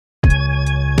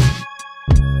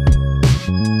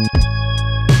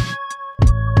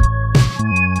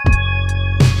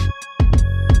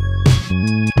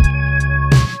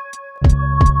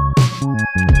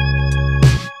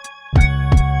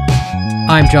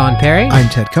I'm John Perry. I'm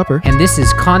Ted Cupper. And this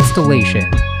is Constellation,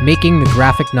 Making the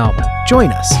Graphic Novel. Join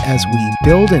us as we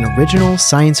build an original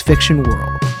science fiction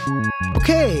world.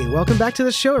 Okay, welcome back to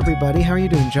the show, everybody. How are you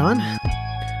doing, John?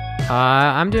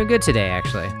 I'm doing good today,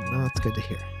 actually. Oh, that's good to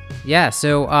hear. Yeah,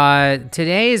 so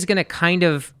today is going to kind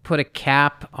of put a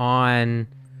cap on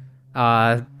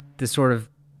the sort of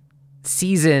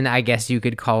season, I guess you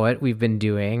could call it, we've been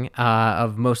doing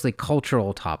of mostly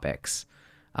cultural topics.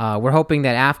 We're hoping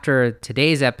that after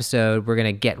today's episode, we're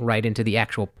going to get right into the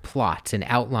actual plot and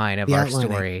outline of our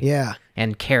story. Yeah.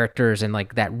 And characters and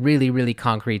like that really, really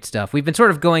concrete stuff. We've been sort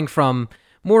of going from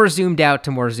more zoomed out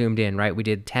to more zoomed in, right? We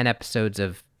did 10 episodes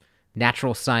of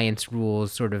natural science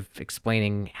rules, sort of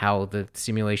explaining how the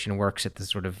simulation works at the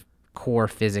sort of core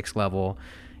physics level.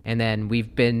 And then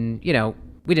we've been,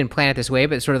 we didn't plan it this way,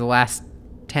 but sort of the last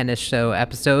 10-ish so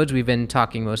episodes, we've been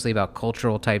talking mostly about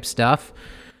cultural type stuff.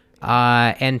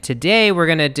 And today we're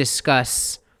going to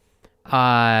discuss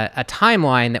a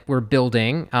timeline that we're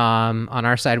building. On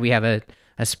our side, we have a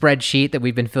spreadsheet that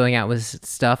we've been filling out with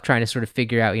stuff, trying to sort of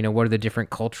figure out, what are the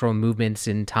different cultural movements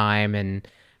in time and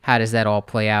how does that all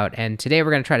play out. And today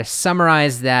we're going to try to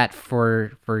summarize that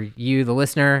for you, the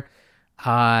listener,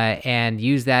 and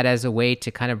use that as a way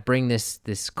to kind of bring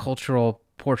this cultural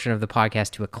portion of the podcast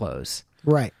to a close.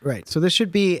 Right. So this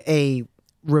should be a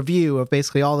review of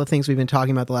basically all the things we've been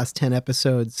talking about the last 10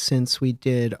 episodes since we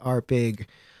did our big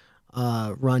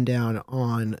rundown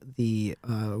on the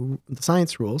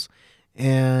science rules.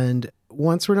 And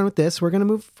once we're done with this, we're going to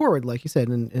move forward, like you said,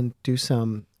 and do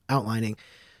some outlining.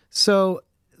 So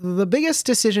the biggest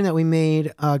decision that we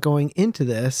made going into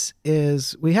this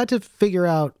is we had to figure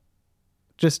out,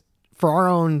 just for our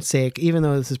own sake, even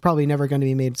though this is probably never going to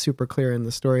be made super clear in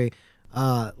the story,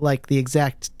 like the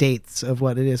exact dates of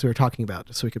what it is we were talking about,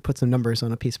 just so we could put some numbers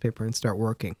on a piece of paper and start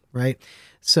working, right?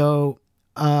 So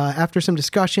after some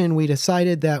discussion, we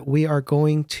decided that we are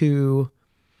going to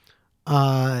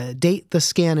date the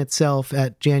scan itself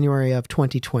at January of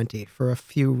 2020 for a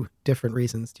few different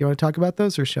reasons. Do you want to talk about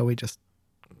those, or shall we just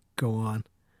go on?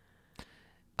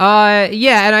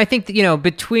 Yeah, and I think that,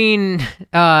 between,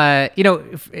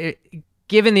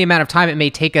 given the amount of time it may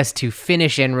take us to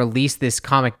finish and release this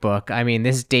comic book, I mean,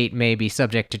 this date may be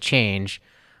subject to change.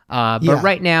 But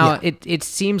right now, it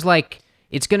seems like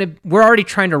we're already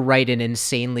trying to write an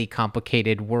insanely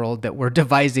complicated world that we're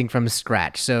devising from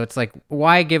scratch. So it's like,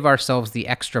 why give ourselves the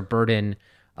extra burden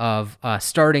of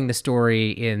starting the story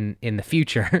in the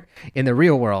future, in the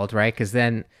real world, right? Because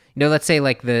then, let's say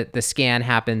like the scan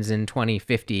happens in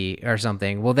 2050 or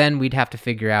something. Well, then we'd have to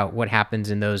figure out what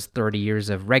happens in those 30 years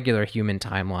of regular human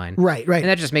timeline. Right. And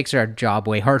that just makes our job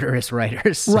way harder as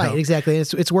writers. So. Right, exactly.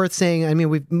 It's worth saying, I mean,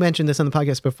 we've mentioned this on the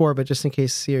podcast before, but just in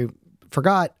case you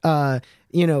forgot, the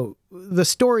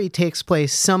story takes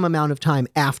place some amount of time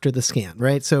after the scan,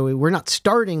 right? So we're not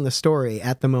starting the story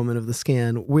at the moment of the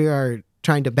scan. We are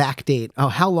trying to backdate,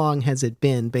 how long has it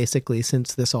been basically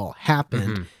since this all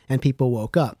happened and people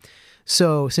woke up.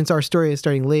 So since our story is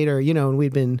starting later, and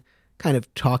we've been kind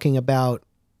of talking about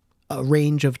a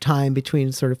range of time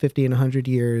between sort of 50 and 100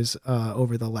 years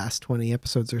over the last 20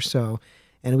 episodes or so.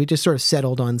 And we just sort of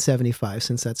settled on 75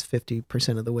 since that's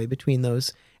 50% of the way between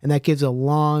those. And that gives a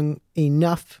long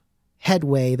enough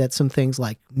headway that some things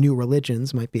like new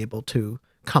religions might be able to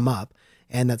come up,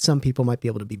 and that some people might be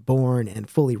able to be born and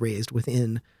fully raised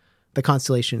within the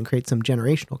constellation and create some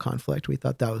generational conflict. We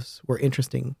thought those were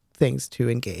interesting things to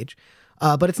engage.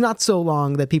 But it's not so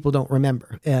long that people don't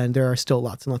remember. And there are still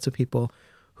lots and lots of people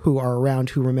who are around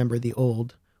who remember the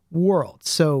old world.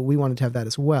 So we wanted to have that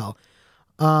as well.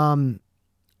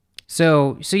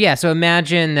 So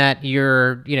imagine that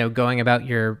you're, going about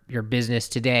your business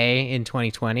today in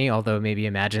 2020, although maybe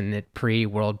imagine it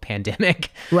pre-world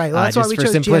pandemic. Right. Well, that's why we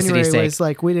chose January. Sake. Was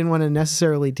like, we didn't want to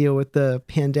necessarily deal with the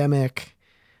pandemic.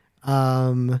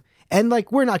 And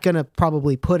like, we're not going to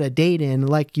probably put a date in,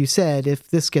 like you said, if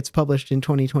this gets published in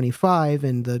 2025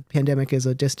 and the pandemic is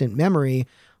a distant memory,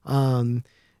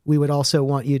 we would also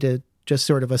want you to just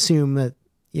sort of assume that,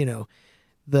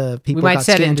 the people we might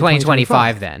set it in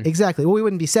 2025 then. Exactly. Well, we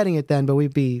wouldn't be setting it then, but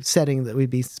we'd be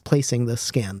placing the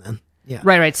scan then. Yeah.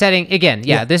 Right. Setting again.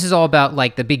 Yeah. This is all about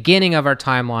like the beginning of our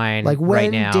timeline. Like, when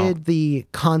right now. did the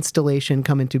constellation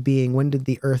come into being? When did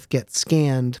the Earth get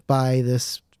scanned by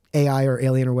this AI or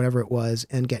alien or whatever it was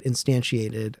and get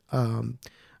instantiated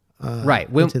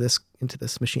into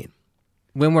this machine?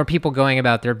 When were people going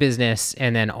about their business,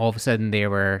 and then all of a sudden they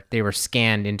were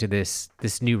scanned into this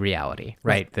new reality,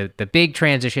 right? The big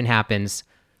transition happens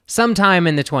sometime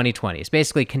in the 2020s,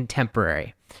 basically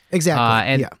contemporary.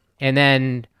 Exactly. And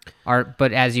then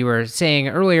But as you were saying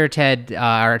earlier, Ted,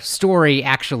 our story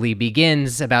actually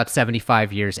begins about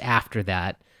 75 years after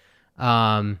that.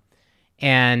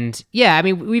 And yeah, I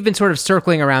mean, we've been sort of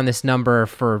circling around this number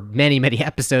for many, many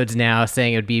episodes now,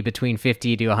 saying it would be between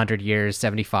 50 to 100 years.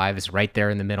 75 is right there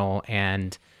in the middle.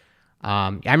 And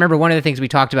I remember one of the things we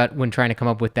talked about when trying to come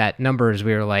up with that number is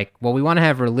we were like, well, we want to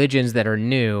have religions that are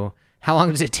new. How long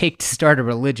does it take to start a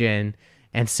religion?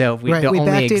 And so the only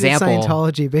backdated example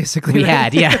Scientology basically we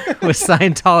had, was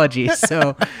Scientology.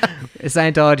 So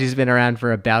Scientology's been around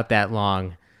for about that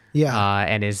long. Yeah.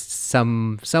 And is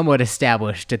somewhat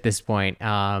established at this point.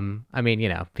 I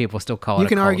mean, people still call it. You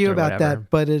can a cult argue or about whatever. that,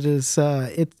 but it is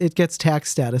it gets tax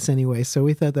status anyway. So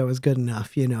we thought that was good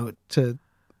enough,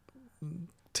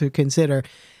 to consider.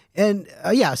 And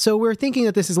so we're thinking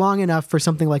that this is long enough for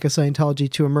something like a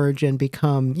Scientology to emerge and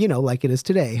become, like it is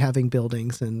today, having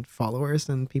buildings and followers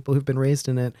and people who've been raised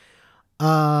in it.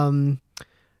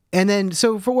 And then,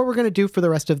 so for what we're going to do for the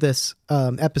rest of this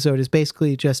episode is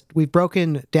basically we've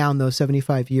broken down those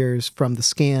 75 years from the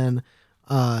scan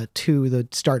to the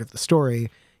start of the story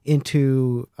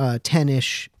into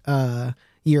 10-ish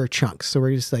year chunks. So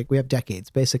we're just we have decades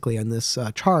basically on this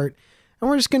chart. And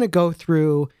we're just going to go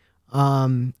through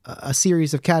a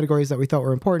series of categories that we thought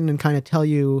were important and kind of tell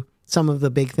you some of the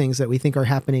big things that we think are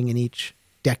happening in each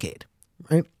decade,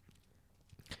 right?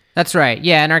 That's right.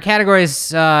 Yeah, and our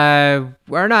categories are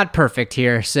not perfect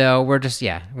here, so we're just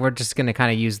going to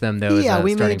kind of use them though. Yeah, as a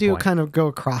we may do point. kind of go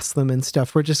across them and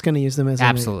stuff. We're just going to use them as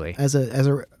absolutely as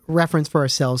a reference for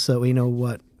ourselves, so we know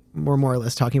what we're more or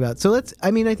less talking about. So let's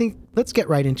get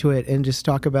right into it and just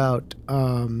talk about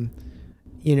the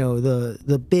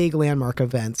big landmark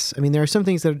events. I mean, there are some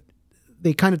things that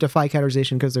they kind of defy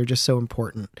categorization because they're just so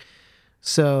important.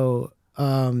 So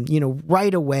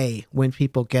right away when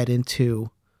people get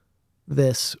into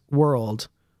this world,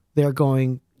 they're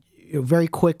going very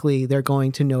quickly. They're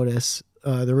going to notice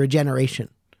the regeneration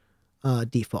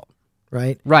default,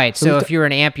 right? Right. So if you're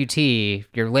an amputee,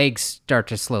 your legs start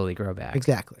to slowly grow back.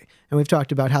 Exactly. And we've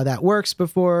talked about how that works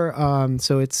before.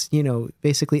 So it's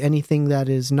basically anything that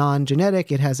is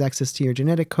non-genetic, it has access to your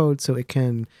genetic code, so it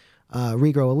can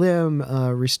regrow a limb,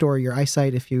 restore your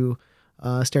eyesight if you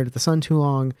stared at the sun too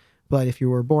long. But if you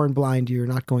were born blind, you're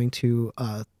not going to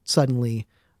suddenly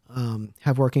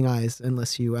have working eyes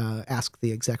unless you ask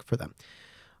the exec for them.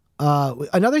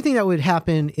 Another thing that would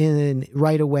happen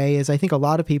right away is I think a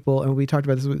lot of people, and we talked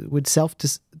about this, would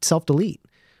self-delete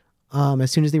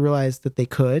as soon as they realized that they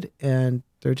could, and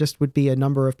there just would be a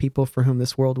number of people for whom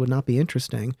this world would not be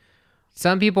interesting.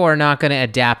 Some people are not going to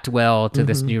adapt well to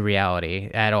this new reality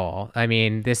at all. I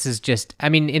mean, this is just,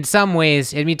 in some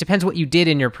ways, it depends what you did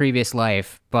in your previous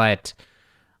life, but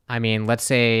let's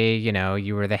say,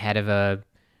 you were the head of a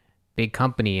big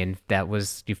company and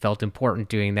you felt important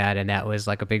doing that, and that was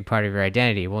like a big part of your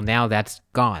identity. Well, now that's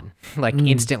gone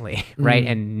instantly, right?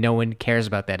 And no one cares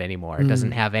about that anymore. It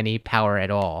doesn't have any power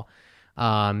at all.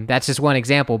 That's just one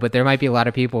example, but there might be a lot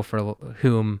of people for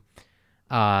whom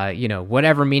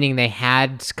whatever meaning they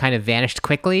had kind of vanished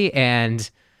quickly, and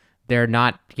they're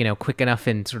not quick enough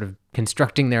in sort of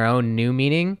constructing their own new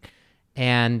meaning.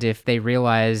 And if they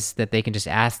realize that they can just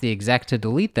ask the exec to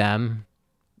delete them,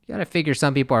 you got to figure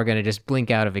some people are going to just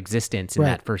blink out of existence in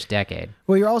that first decade.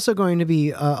 Well, you're also going to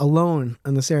be alone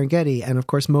in the Serengeti. And of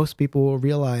course, most people will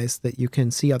realize that you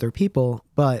can see other people,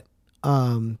 but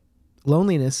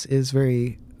loneliness is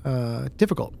very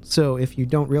difficult. So if you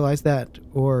don't realize that,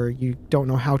 or you don't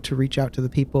know how to reach out to the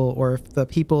people, or if the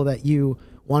people that you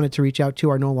wanted to reach out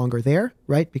to are no longer there,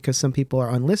 right? Because some people are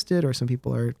unlisted or some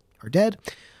people are dead.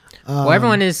 Well,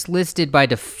 everyone is listed by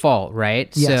default, right?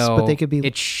 Yes, so but they could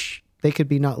be... They could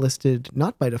be not listed,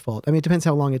 not by default. It depends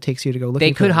how long it takes you to go looking.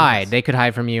 They could hide. They could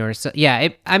hide from you, or so. Yeah.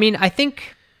 I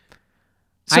think.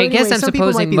 So I guess I'm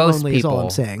supposing most people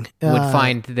would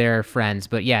find their friends,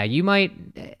 but yeah, you might.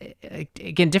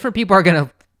 Again, different people are going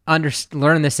to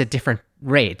learn this at different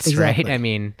rates, exactly.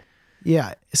 right?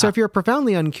 Yeah. So if you're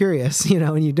profoundly uncurious,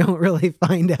 and you don't really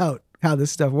find out how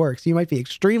this stuff works, you might be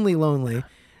extremely lonely,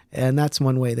 and that's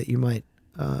one way that you might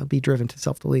be driven to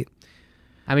self-delete.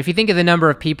 If you think of the number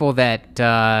of people that,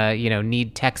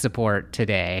 need tech support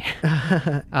today,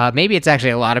 maybe it's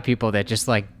actually a lot of people that just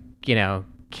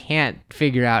can't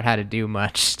figure out how to do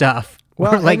much stuff.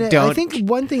 Well, or don't. I think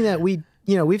one thing that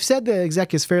we've said the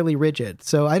exec is fairly rigid.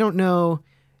 So I don't know,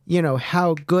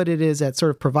 how good it is at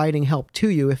sort of providing help to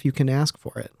you if you can ask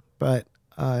for it. But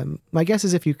my guess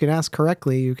is if you can ask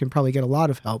correctly, you can probably get a lot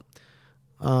of help.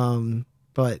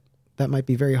 But that might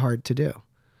be very hard to do.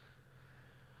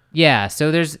 Yeah,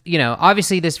 so there's,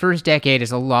 obviously this first decade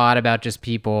is a lot about just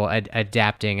people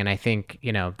adapting, and I think,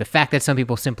 the fact that some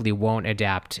people simply won't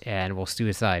adapt and will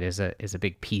suicide is a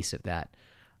big piece of that.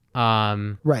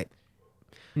 Right.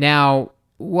 Now,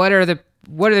 what are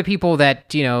the people that,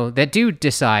 that do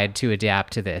decide to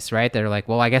adapt to this, right? They're like,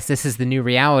 well, I guess this is the new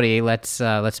reality. Let's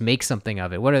make something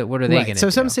of it. What are they Right. going to So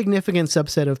do? some significant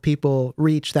subset of people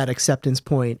reach that acceptance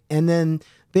point, and then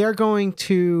they are going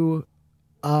to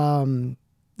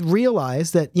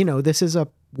realize that, this is a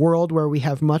world where we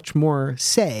have much more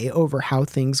say over how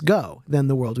things go than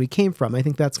the world we came from. I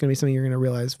think that's going to be something you're going to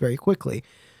realize very quickly.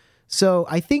 So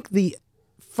I think the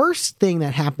first thing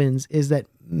that happens is that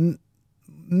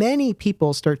many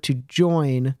people start to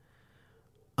join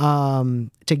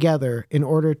together in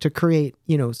order to create,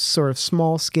 sort of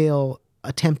small scale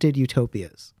attempted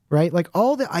utopias, right? Like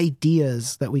all the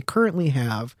ideas that we currently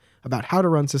have about how to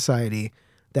run society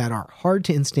that are hard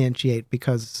to instantiate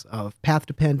because of path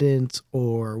dependence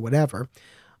or whatever.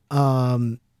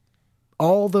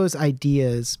 All those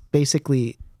ideas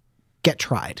basically get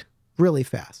tried really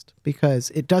fast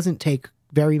because it doesn't take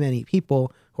very many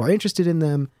people who are interested in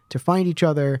them to find each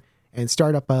other and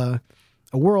start up a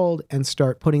world and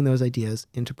start putting those ideas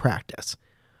into practice.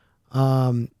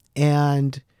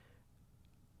 And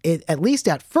it, at least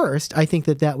at first, I think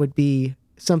that would be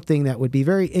something that would be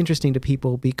very interesting to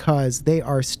people because they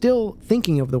are still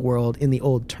thinking of the world in the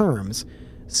old terms.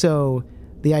 So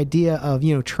the idea of,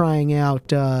 trying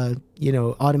out,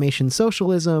 automation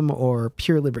socialism or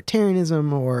pure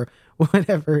libertarianism or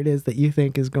whatever it is that you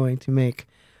think is going to make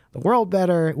the world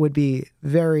better would be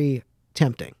very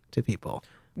tempting to people.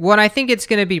 Well, I think it's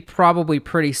going to be probably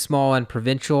pretty small and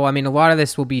provincial. I mean, a lot of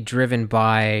this will be driven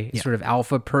by sort of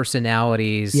alpha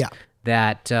personalities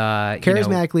that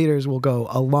charismatic leaders will go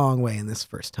a long way in this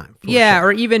first time. Sure.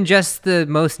 Or even just the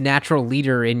most natural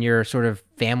leader in your sort of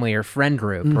family or friend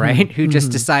group, right? Who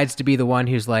just decides to be the one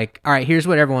who's like, all right, here's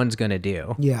what everyone's going to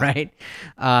do, right?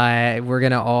 We're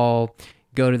going to all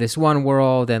go to this one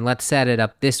world and let's set it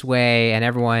up this way, and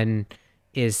everyone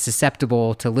is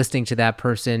susceptible to listening to that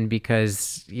person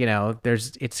because,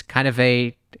 it's kind of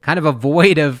a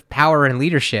void of power and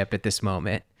leadership at this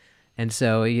moment. And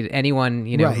so anyone,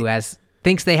 who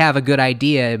thinks they have a good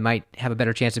idea might have a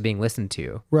better chance of being listened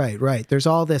to. Right. There's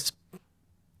all this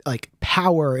like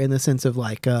power in the sense of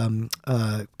like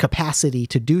capacity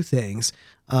to do things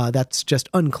that's just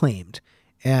unclaimed.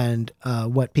 And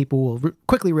what people will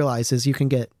quickly realize is you can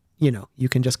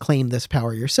just claim this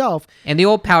power yourself. And the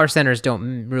old power centers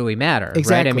don't really matter,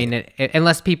 exactly. Right? I mean,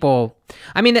 unless people...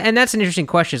 I mean, and that's an interesting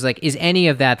question, is like, is any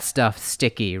of that stuff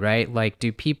sticky, right? Like,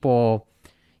 do people...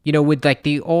 would like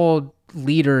the old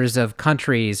leaders of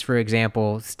countries, for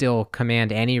example, still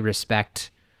command any respect?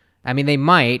 I mean, they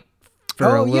might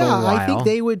for a little while. I think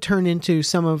they would turn into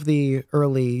some of the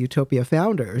early Utopia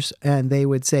founders, and they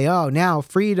would say, "Oh, now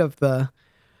freed of the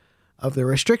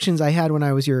restrictions I had when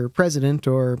I was your president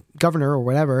or governor or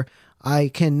whatever, I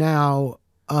can now,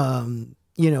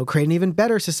 create an even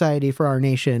better society for our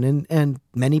nation." And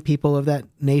many people of that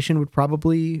nation would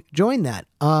probably join that.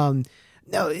 I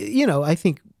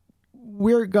think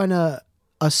we're going to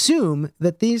assume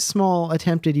that these small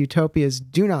attempted utopias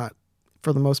do not,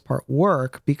 for the most part,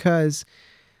 work because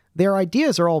their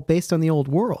ideas are all based on the old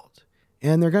world.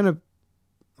 And they're going to,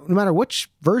 no matter which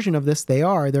version of this they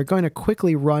are, they're going to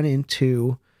quickly run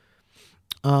into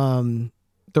the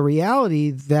reality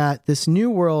that this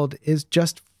new world is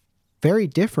just very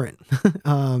different.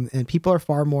 And people are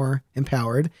far more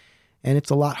empowered, and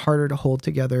it's a lot harder to hold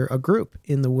together a group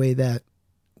in the way that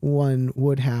one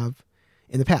would have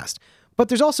in the past. But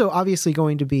there's also obviously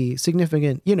going to be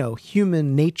significant,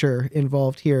 human nature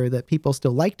involved here that people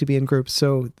still like to be in groups.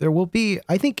 So there will be,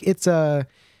 I think it's a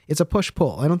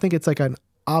push-pull. I don't think it's like an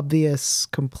obvious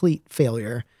complete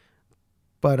failure,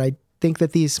 but I think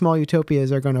that these small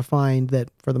utopias are going to find that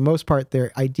for the most part,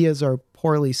 their ideas are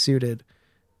poorly suited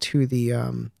to the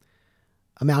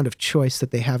amount of choice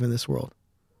that they have in this world.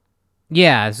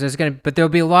 Yeah, so but there'll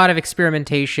be a lot of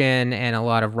experimentation and a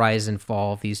lot of rise and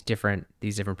fall of these different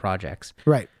projects.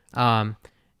 Right. When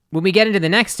we get into the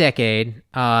next decade,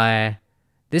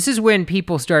 this is when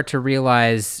people start to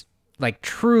realize, like,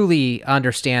 truly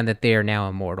understand that they are now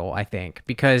immortal, I think,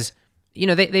 because,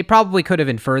 they probably could have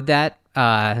inferred that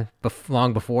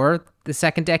long before the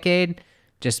second decade,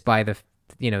 just by the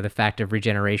fact of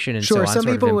regeneration and so on. Sure, some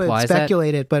people would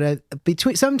speculate it, but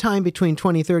sometime between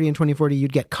 2030 and 2040,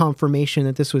 you'd get confirmation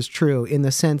that this was true in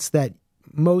the sense that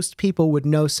most people would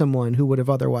know someone who would have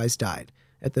otherwise died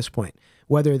at this point,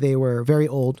 whether they were very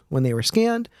old when they were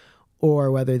scanned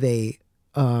or whether they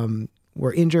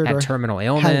were injured Had or terminal had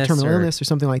illness terminal or- illness or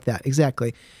something like that.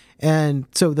 Exactly. And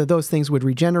so those things would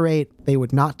regenerate. They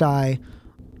would not die.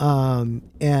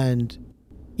 And,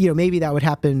 maybe that would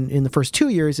happen in the first 2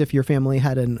 years if your family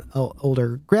had an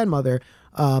older grandmother,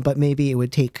 but maybe it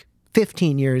would take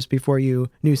 15 years before you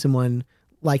knew someone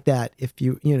like that if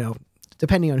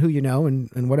depending on who you know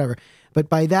and whatever. But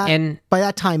by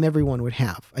that time, everyone would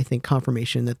have, I think,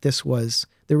 confirmation that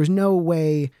there was no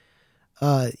way,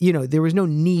 there was no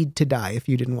need to die if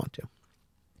you didn't want to.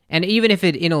 And even if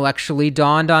it intellectually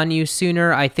dawned on you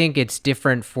sooner, I think it's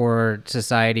different for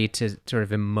society to sort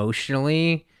of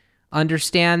emotionally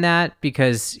understand that,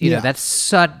 because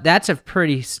that's a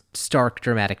pretty stark,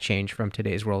 dramatic change from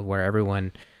today's world where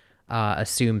everyone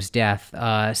assumes death.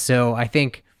 So I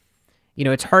think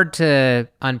it's hard to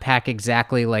unpack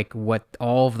exactly like what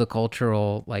all of the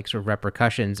cultural like sort of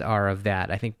repercussions are of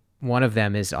that. I think one of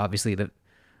them is obviously the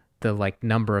like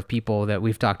number of people that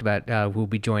we've talked about who will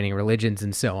be joining religions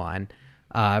and so on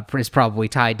is probably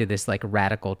tied to this like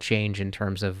radical change in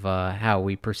terms of how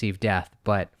we perceive death.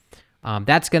 But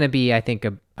that's going to be, I think,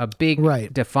 a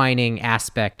big defining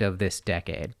aspect of this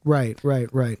decade. Right.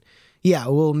 Yeah,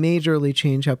 it will majorly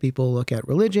change how people look at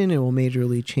religion. It will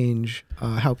majorly change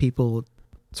how people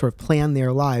sort of plan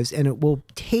their lives. And it will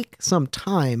take some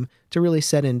time to really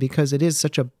set in because it is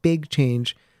such a big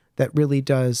change that really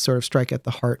does sort of strike at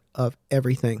the heart of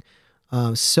everything.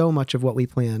 So much of what we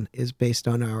plan is based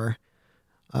on our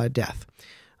death.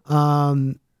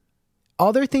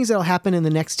 Other things that will happen in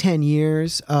the next 10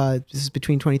 years, this is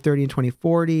between 2030 and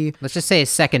 2040. Let's just say a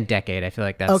second decade. I feel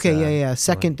like that's... Okay, yeah.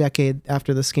 Second decade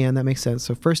after the scan, that makes sense.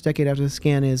 So first decade after the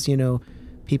scan is,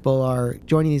 people are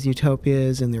joining these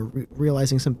utopias and they're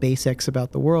realizing some basics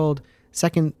about the world.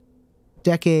 Second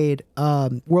decade,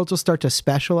 worlds will start to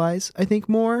specialize, I think,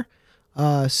 more.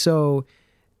 So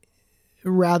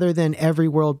rather than every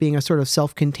world being a sort of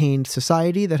self-contained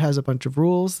society that has a bunch of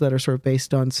rules that are sort of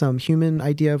based on some human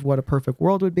idea of what a perfect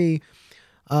world would be,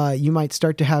 you might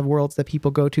start to have worlds that people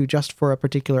go to just for a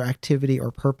particular activity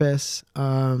or purpose.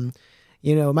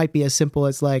 It might be as simple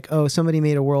as like, oh, somebody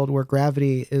made a world where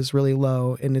gravity is really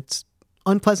low and it's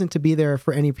unpleasant to be there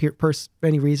for any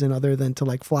reason other than to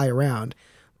like fly around.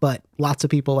 But lots of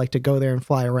people like to go there and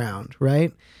fly around,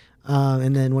 right?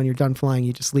 And then when you're done flying,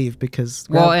 you just leave because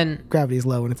gravity is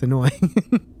low and it's annoying.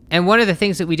 And one of the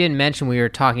things that we didn't mention when we were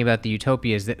talking about the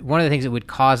utopia is that one of the things that would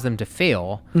cause them to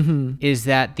fail is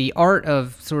that the art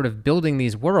of sort of building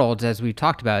these worlds, as we've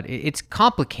talked about, it's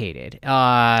complicated.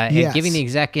 And giving the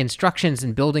exact instructions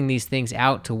and building these things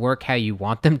out to work how you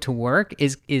want them to work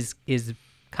is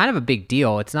kind of a big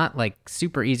deal. It's not like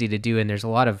super easy to do, and there's a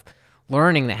lot of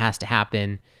learning that has to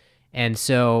happen. And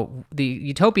so the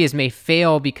utopias may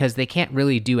fail because they can't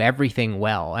really do everything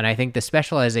well. And I think the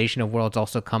specialization of worlds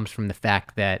also comes from the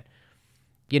fact that,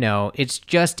 it's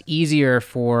just easier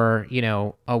for,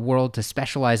 a world to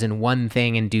specialize in one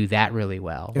thing and do that really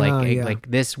well. Like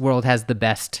this world has the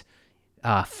best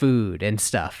food and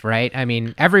stuff, right? I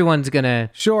mean, everyone's going to...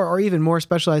 Sure, or even more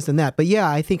specialized than that. But yeah,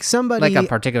 I think somebody like a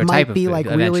particular might type of be food, like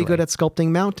eventually. really good at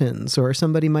sculpting mountains, or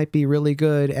somebody might be really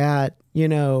good at,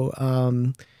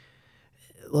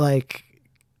 like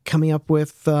coming up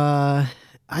with,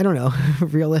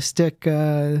 realistic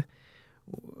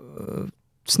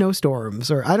snowstorms,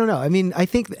 or I don't know. I mean, I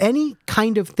think any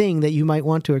kind of thing that you might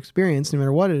want to experience, no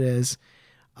matter what it is,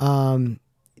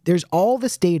 there's all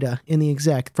this data in the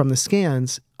exec from the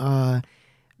scans,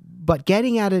 but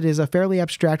getting at it is a fairly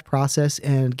abstract process,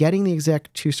 and getting the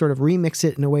exec to sort of remix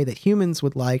it in a way that humans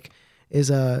would like is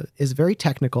very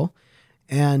technical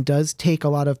and does take a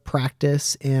lot of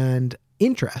practice and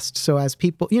interest. So as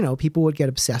people would get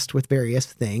obsessed with various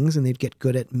things and they'd get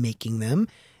good at making them,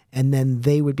 and then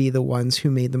they would be the ones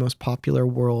who made the most popular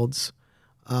worlds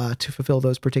to fulfill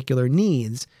those particular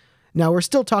needs. Now, we're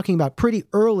still talking about pretty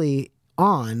early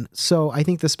on, so I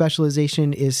think the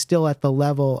specialization is still at the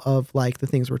level of like the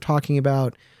things we're talking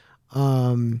about.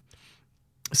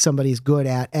 Somebody's good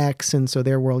at X, and so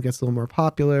their world gets a little more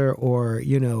popular, or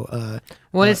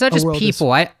well, it's not just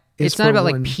people. It's not about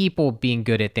like people being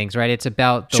good at things, right? It's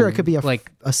about it could be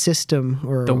a system,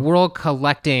 or the world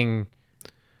collecting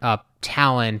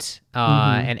talent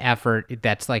and effort.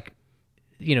 That's like,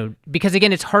 because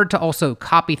again, it's hard to also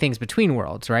copy things between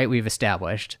worlds, right? We've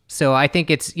established. So I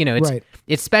think it's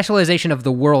it's specialization of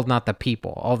the world, not the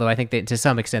people. Although I think that to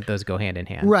some extent those go hand in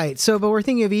hand. Right. So, but we're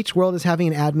thinking of each world as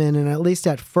having an admin, and at least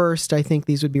at first, I think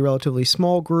these would be relatively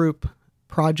small group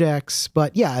projects.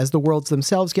 But yeah, as the worlds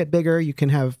themselves get bigger, you can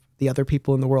have the other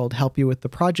people in the world help you with the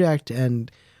project.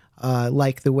 And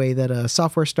like the way that a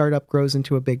software startup grows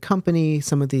into a big company,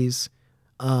 some of these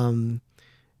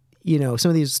some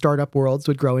of these startup worlds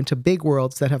would grow into big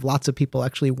worlds that have lots of people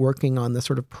actually working on the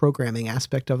sort of programming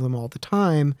aspect of them all the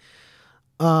time.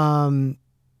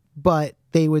 But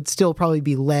they would still probably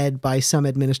be led by some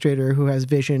administrator who has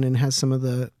vision and has some of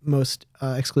the most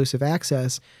exclusive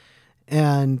access.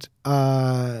 And,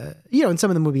 and some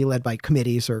of them would be led by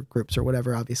committees or groups or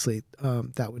whatever. Obviously,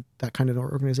 that kind of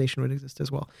organization would exist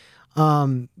as well.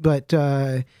 But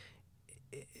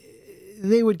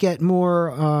they would get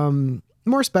more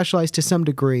specialized to some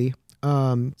degree.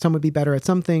 Some would be better at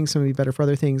some things, some would be better for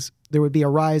other things. There would be a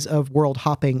rise of world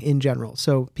hopping in general.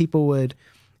 So people would,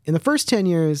 in the first 10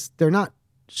 years, they're not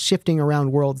shifting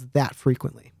around worlds that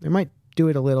frequently. They might do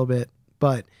it a little bit,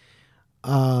 but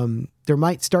there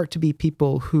might start to be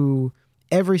people who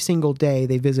every single day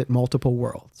they visit multiple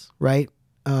worlds, right?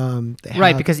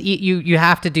 Right, because you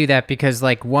have to do that because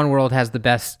like one world has the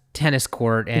best tennis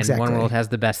court and one world has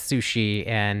the best sushi,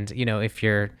 and if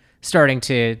you're starting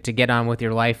to get on with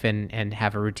your life and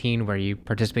have a routine where you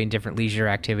participate in different leisure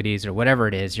activities or whatever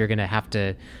it is, you're going to have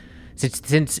to,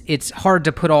 since it's hard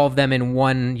to put all of them in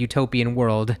one utopian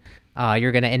world,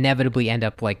 you're going to inevitably end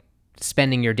up like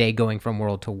spending your day going from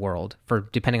world to world for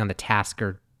depending on the task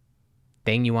or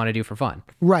thing you want to do for fun.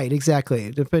 Right,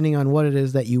 exactly. Depending on what it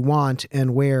is that you want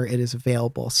and where it is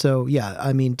available. So yeah,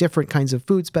 I mean, different kinds of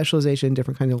food specialization,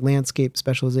 different kinds of landscape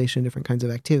specialization, different kinds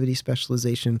of activity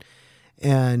specialization,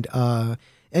 and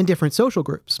different social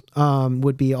groups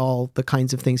would be all the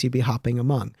kinds of things you'd be hopping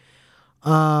among.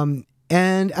 And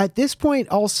at this point,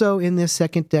 also in this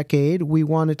second decade, we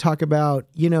want to talk about,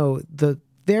 the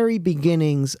very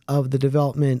beginnings of the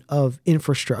development of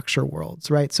infrastructure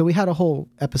worlds, right? So we had a whole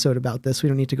episode about this. We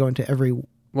don't need to go into every...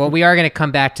 Well, we are going to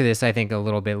come back to this, I think, a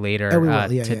little bit later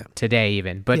today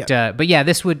even. But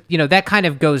this would, that kind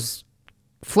of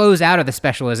flows out of the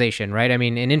specialization, right? I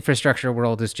mean, an infrastructure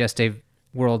world is just a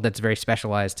world that's very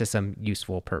specialized to some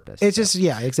useful purpose. It's just,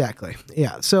 yeah, exactly.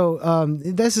 Yeah. So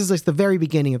this is like the very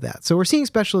beginning of that. So we're seeing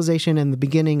specialization and the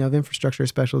beginning of infrastructure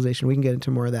specialization. We can get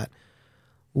into more of that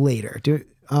later. Do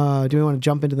we want to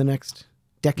jump into the next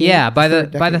decade? Yeah, by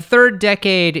the third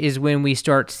decade is when we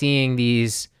start seeing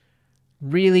these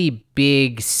really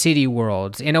big city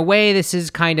worlds. In a way, this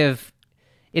is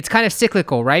it's kind of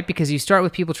cyclical, right? Because you start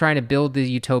with people trying to build the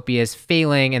utopias,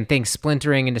 failing, and things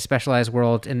splintering into specialized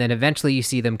worlds, and then eventually you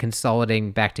see them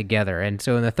consolidating back together. And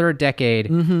so in the third decade,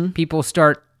 people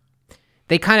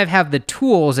they kind of have the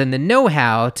tools and the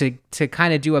know-how to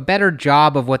kind of do a better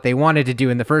job of what they wanted to do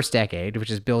in the first decade, which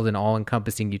is build an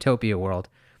all-encompassing utopia world.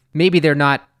 Maybe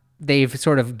they've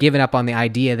sort of given up on the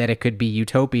idea that it could be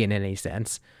utopian in any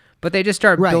sense, but they just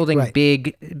start building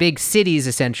big cities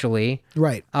essentially,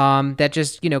 right? That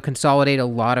just consolidate a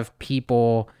lot of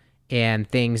people and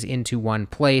things into one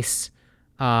place.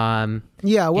 I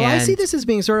see this as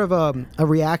being sort of a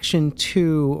reaction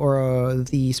to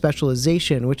the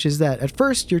specialization, which is that at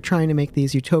first you're trying to make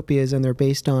these utopias and they're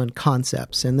based on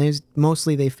concepts, and they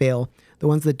fail. The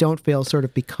ones that don't fail sort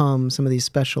of become some of these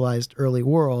specialized early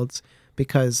worlds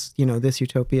because, this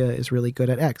utopia is really good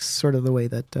at X, sort of the way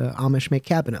that Amish make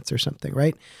cabinets or something,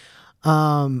 right?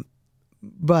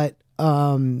 But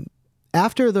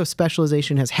after the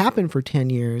specialization has happened for 10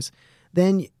 years,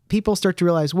 then people start to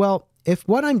realize, well, if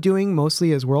what I'm doing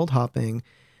mostly is world hopping,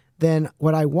 then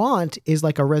what I want is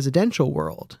like a residential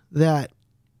world that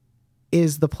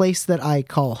is the place that I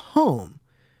call home.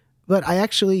 But I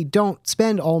actually don't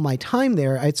spend all my time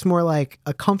there. It's more like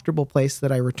a comfortable place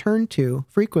that I return to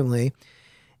frequently.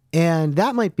 And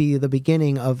that might be the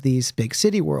beginning of these big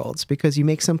city worlds, because you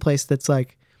make some place that's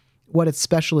like, what its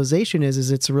specialization is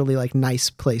it's a really like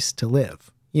nice place to live,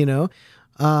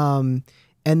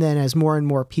 and then as more and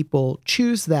more people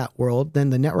choose that world, then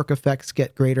the network effects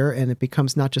get greater and it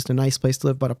becomes not just a nice place to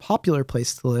live, but a popular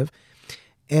place to live.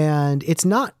 And it's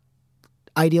not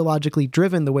ideologically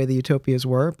driven the way the utopias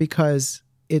were, because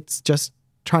it's just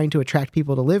trying to attract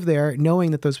people to live there,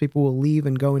 knowing that those people will leave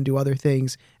and go and do other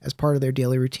things as part of their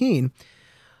daily routine.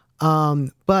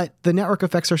 But the network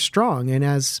effects are strong. And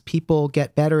as people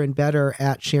get better and better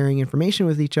at sharing information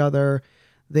with each other,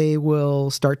 they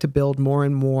will start to build more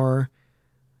and more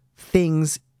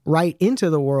things right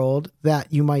into the world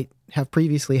that you might have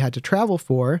previously had to travel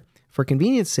for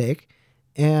convenience sake.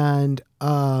 And,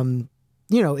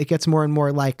 it gets more and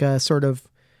more like a sort of,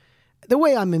 the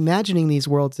way I'm imagining these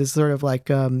worlds is sort of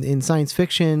like in science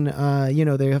fiction,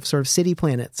 they have sort of city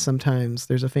planets sometimes.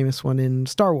 There's a famous one in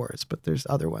Star Wars, but there's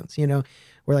other ones, where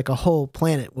like a whole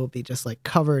planet will be just like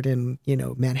covered in,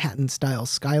 Manhattan style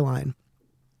skyline.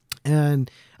 And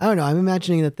I don't know, I'm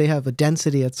imagining that they have a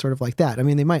density that's sort of like that. I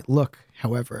mean, they might look,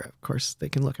 however, of course, they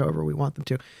can look however we want them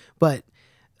to. But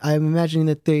I'm imagining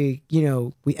that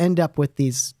we end up with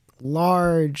these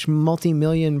large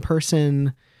multi-million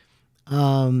person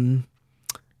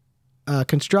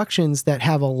constructions that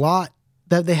have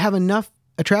that they have enough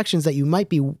attractions that you might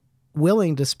be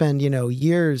willing to spend,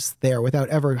 years there without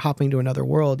ever hopping to another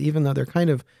world, even though they're kind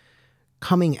of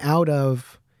coming out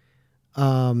of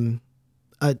a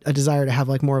desire to have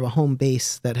like more of a home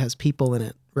base that has people in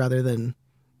it rather than,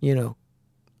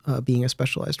 being a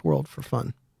specialized world for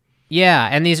fun. Yeah,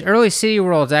 and these early city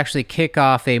worlds actually kick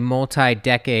off a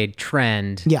multi-decade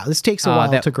trend. Yeah, this takes a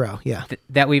while to grow. Yeah,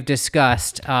 that we've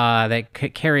discussed that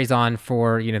carries on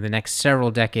for the next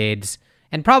several decades,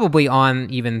 and probably on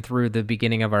even through the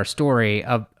beginning of our story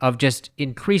of just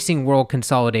increasing world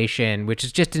consolidation, which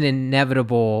is just an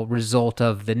inevitable result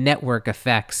of the network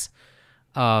effects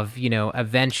of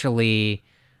eventually.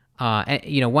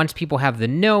 Once people have the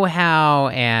know-how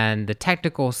and the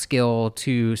technical skill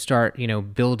to start,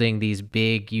 building these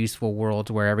big, useful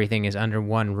worlds where everything is under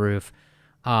one roof,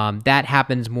 that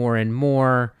happens more and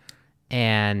more.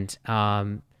 And,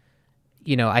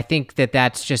 I think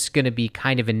that's just going to be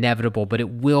kind of inevitable, but it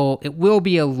will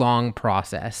be a long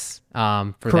process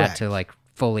for Correct. that to like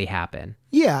fully happen.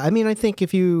 Yeah, I mean, I think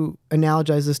if you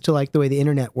analogize this to like the way the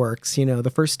internet works,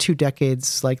 the first 2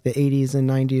 decades, like the 80s and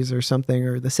 90s or something,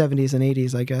 or the 70s and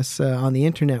 80s, I guess, on the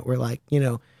internet were like,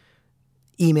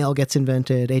 email gets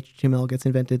invented, HTML gets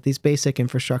invented, these basic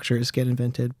infrastructures get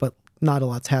invented, but not a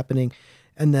lot's happening.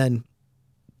 And then,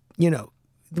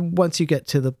 once you get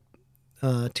to the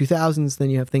 2000s, then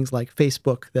you have things like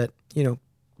Facebook that,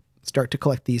 start to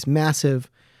collect these massive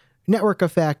network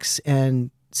effects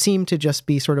and seem to just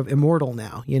be sort of immortal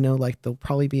now, like there'll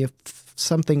probably be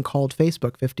something called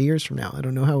Facebook 50 years from now. I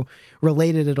don't know how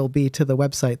related it'll be to the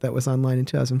website that was online in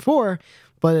 2004,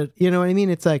 but you know what I mean?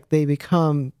 It's like they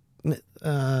become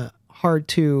hard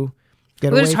to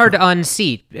get away it's hard from. to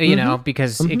unseat,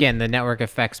 because again, the network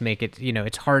effects make it,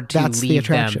 it's hard to leave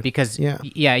them because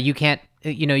you can't,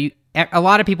 a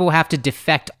lot of people have to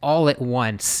defect all at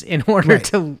once in order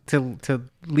to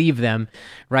leave them,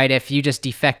 right? If you just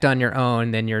defect on your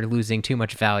own, then you're losing too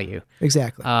much value.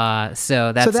 Exactly.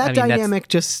 So that dynamic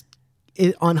just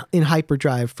in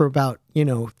hyperdrive for about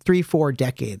 3-4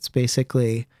 decades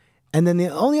basically. And then the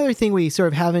only other thing we sort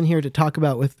of have in here to talk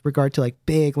about with regard to like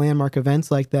big landmark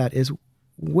events like that is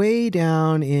way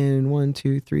down in 1,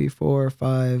 2, 3, 4,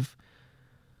 5,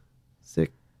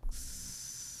 6,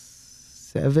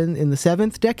 7 in the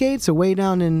 7th decade, so way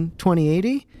down in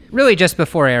 2080. Really just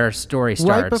before our story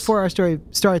starts. Right before our story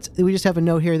starts, we just have a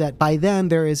note here that by then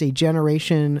there is a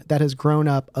generation that has grown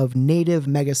up of native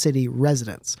megacity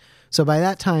residents. So by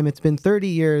that time, it's been 30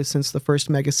 years since the first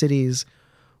megacities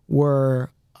were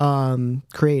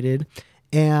created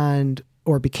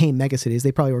or became megacities.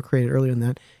 They probably were created earlier than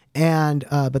that. And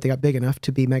but they got big enough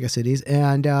to be megacities.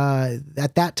 And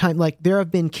at that time, like there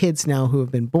have been kids now who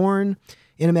have been born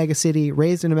in a megacity,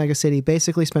 raised in a megacity,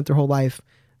 basically spent their whole life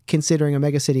considering a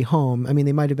megacity home. I mean,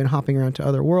 they might have been hopping around to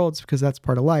other worlds because that's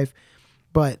part of life,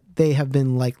 but they have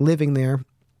been like living there.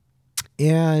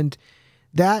 And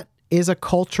that is a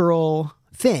cultural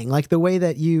thing. Like the way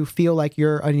that you feel like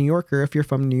you're a New Yorker, if you're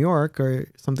from New York or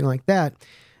something like that,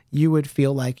 you would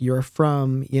feel like you're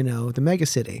from, the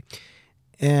megacity.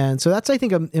 And so that's, I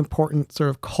think, an important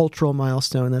sort of cultural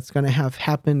milestone that's going to have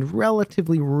happened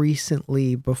relatively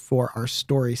recently before our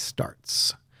story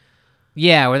starts.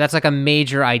 Yeah, where that's like a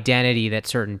major identity that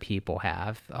certain people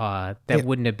have that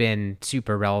wouldn't have been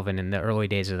super relevant in the early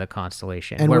days of the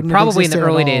constellation. And where probably in the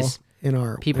early days,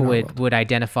 people would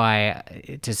identify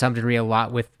to some degree a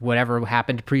lot with whatever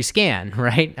happened pre-scan,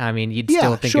 right? I mean, you'd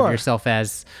still think of yourself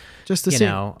as... Just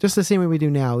the same way we do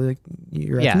now. Like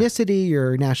your ethnicity,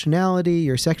 your nationality,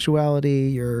 your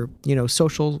sexuality, your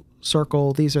social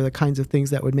circle. These are the kinds of things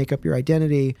that would make up your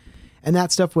identity, and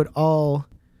that stuff would all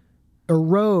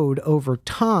erode over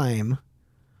time,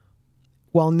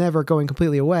 while never going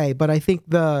completely away. But I think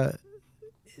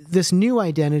this new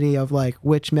identity of like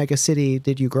which megacity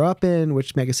did you grow up in,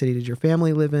 which megacity did your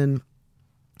family live in,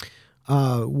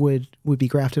 would be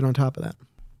grafted on top of that.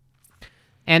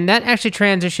 And that actually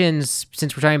transitions,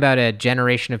 since we're talking about a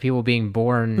generation of people being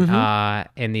born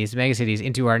in these megacities,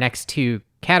 into our next 2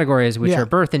 categories, which are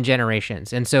birth and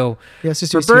generations. And so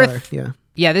for birth,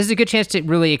 this is a good chance to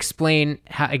really explain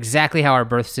exactly how our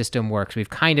birth system works. We've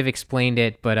kind of explained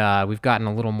it, but we've gotten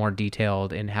a little more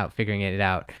detailed in figuring it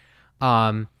out.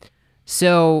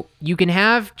 So you can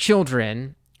have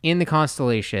children in the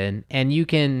constellation, and you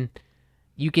can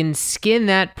skin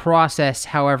that process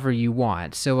however you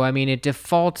want. So, I mean, it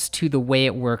defaults to the way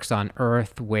it works on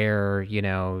Earth, where,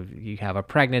 you have a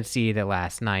pregnancy that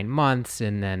lasts 9 months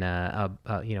and then a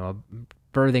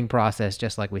birthing process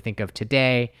just like we think of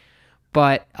today.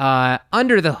 But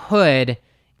under the hood,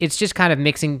 it's just kind of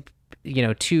mixing,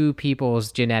 two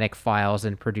people's genetic files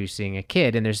and producing a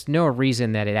kid. And there's no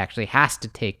reason that it actually has to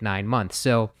take 9 months.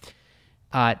 So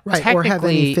right, or have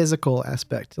any physical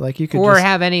aspect. Like you could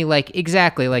have any,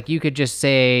 exactly. Like you could just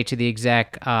say to the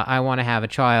exec, I want to have a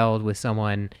child with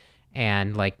someone,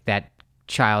 and that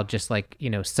child just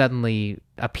suddenly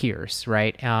appears,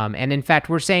 right? And in fact,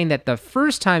 we're saying that the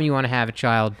first time you want to have a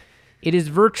child, it is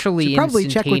virtually should probably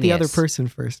check with the other person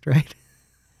first, right?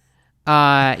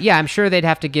 Yeah, I'm sure they'd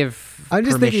have to give I'm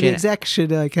just permission. thinking the exec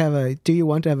should have do you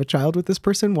want to have a child with this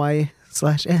person?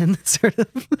 Y/N sort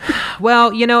of.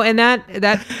 Well, and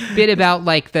that bit about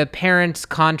the parent's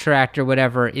contract or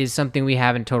whatever is something we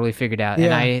haven't totally figured out.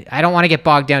 Yeah. And I don't want to get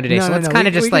bogged down today. So let's kind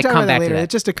of just come back to that. It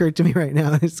just occurred to me right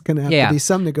now. It's going to have to be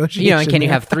some negotiation. And can you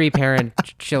have 3 parent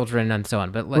children and so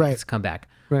on? But let's come back.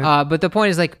 Right. But the point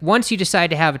is, once you decide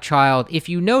to have a child, if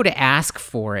you know to ask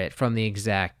for it from the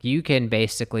exec, you can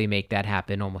basically make that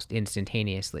happen almost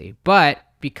instantaneously. But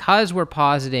because we're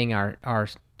positing our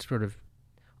sort of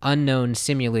unknown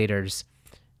simulators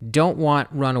don't want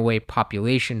runaway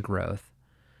population growth,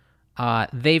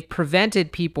 they've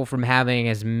prevented people from having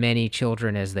as many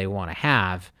children as they want to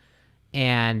have.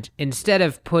 And instead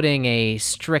of putting a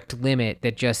strict limit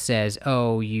that just says,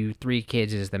 3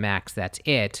 kids is the max, that's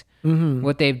it,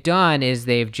 what they've done is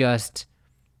they've just,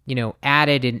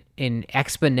 added an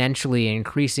exponentially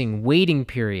increasing waiting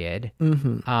period.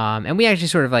 And we actually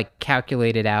sort of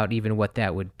calculated out even what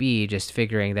that would be, just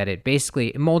figuring that it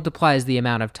basically multiplies the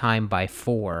amount of time by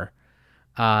 4,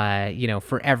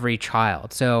 for every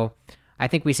child. So I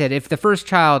think we said if the first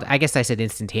child, I guess I said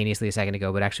instantaneously a second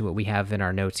ago, but actually what we have in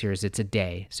our notes here is it's a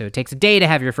day. So it takes a day to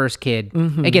have your first kid.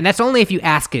 Again, that's only if you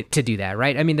ask it to do that,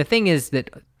 right? I mean, the thing is that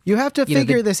you have to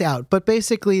figure this out, but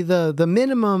basically the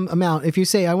minimum amount, if you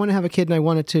say, I want to have a kid and I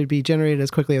want it to be generated as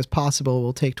quickly as possible,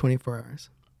 will take 24 hours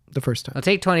the first time. It'll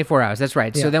take 24 hours, that's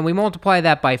right. Yeah. So then we multiply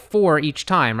that by 4 each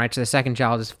time, right? So the second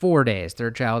child is 4 days,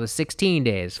 third child is 16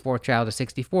 days, fourth child is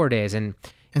 64 days. And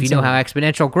if you know how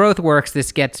exponential growth works,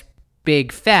 this gets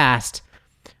big fast,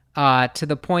 to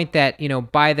the point that,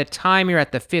 by the time you're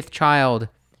at the 5th child,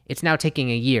 it's now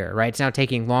taking a year, right? It's now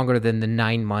taking longer than the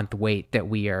 9-month wait that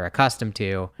we are accustomed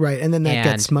to. Right, and then that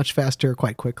gets much faster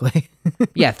quite quickly.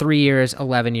 Yeah, 3 years,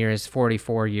 11 years,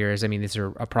 44 years. I mean, these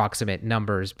are approximate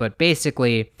numbers, but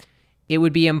basically, it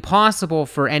would be impossible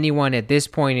for anyone at this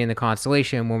point in the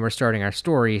constellation, when we're starting our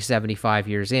story 75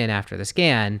 years in after the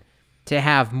scan, to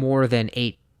have more than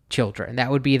 8 children. That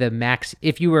would be the max.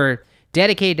 If you were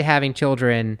dedicated to having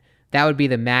children, that would be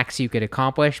the max you could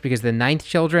accomplish, because the 9th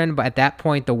children, but at that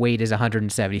point, the wait is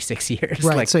 176 years.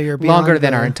 Right, so you're longer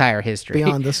than our entire history.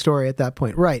 Beyond the story at that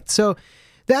point. Right. So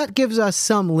that gives us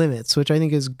some limits, which I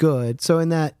think is good. So in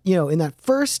that, in that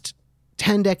first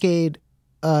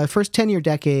 10-year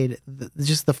decade,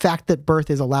 just the fact that birth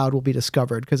is allowed will be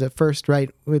discovered, because at first, right,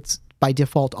 it's by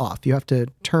default off. You have to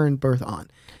turn birth on.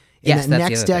 In that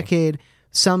next decade,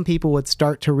 some people would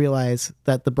start to realize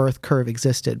that the birth curve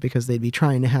existed, because they'd be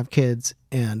trying to have kids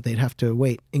and they'd have to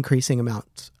wait increasing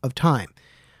amounts of time.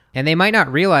 And they might not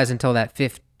realize until that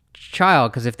 5th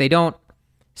child, because if they don't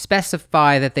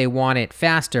specify that they want it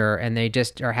faster and they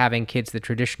just are having kids the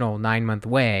traditional 9-month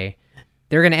way,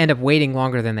 they're going to end up waiting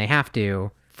longer than they have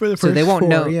to. For the first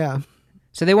 4, yeah.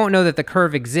 So they won't know that the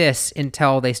curve exists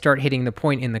until they start hitting the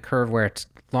point in the curve where it's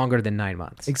longer than 9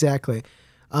 months. Exactly.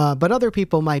 But other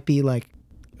people might be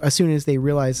as soon as they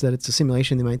realize that it's a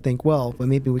simulation, they might think, well,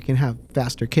 maybe we can have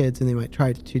faster kids, and they might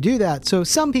try to do that. So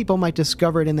some people might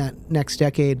discover it in that next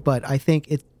decade, but I think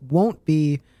it won't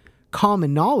be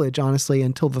common knowledge, honestly,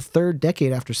 until the 3rd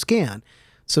decade after scan.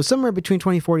 So somewhere between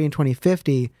 2040 and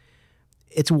 2050,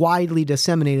 it's widely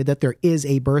disseminated that there is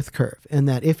a birth curve, and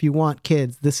that if you want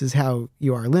kids, this is how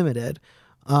you are limited.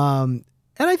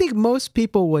 And I think most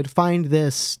people would find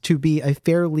this to be a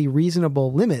fairly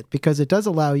reasonable limit, because it does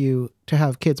allow you to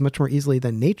have kids much more easily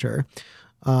than nature.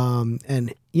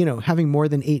 And, having more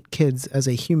than 8 kids as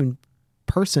a human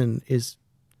person is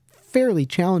fairly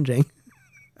challenging.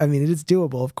 I mean, it is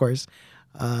doable, of course.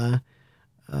 In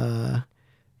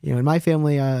my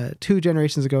family, 2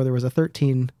 generations ago, there was a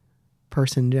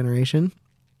 13-person generation.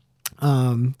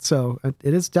 So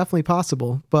it is definitely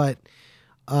possible, but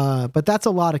that's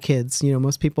a lot of kids.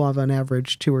 Most people have on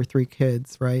average 2 or 3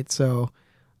 kids, right? So,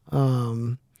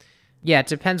 yeah, it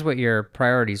depends what your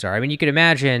priorities are. I mean, you could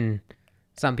imagine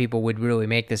some people would really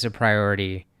make this a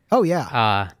priority. Oh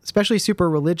yeah. Especially super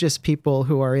religious people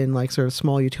who are in sort of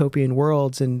small utopian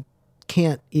worlds and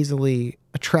can't easily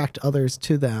attract others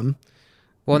to them.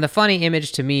 Well, and the funny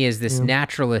image to me is this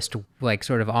naturalist, like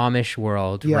sort of Amish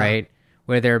world, Yeah. right?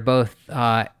 Where they're both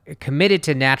committed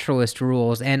to naturalist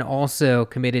rules and also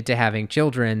committed to having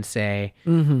children, say.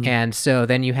 Mm-hmm. And so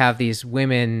then you have these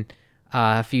women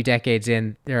a few decades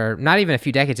in, or not even a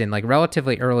few decades in, like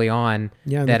relatively early on,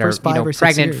 Yeah, in the that are first 5 or 6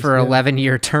 pregnant years, for yeah.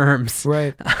 11-year terms.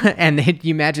 Right. And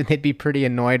you imagine they'd be pretty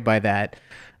annoyed by that.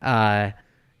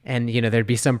 And there'd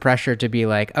be some pressure to be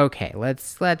like, okay,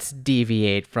 let's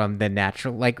deviate from the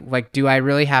natural, like do I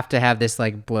really have to have this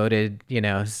like bloated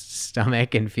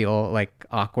stomach and feel like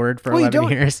awkward for 11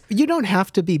 years? You don't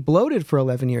have to be bloated for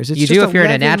 11 years. It's You just do if you're in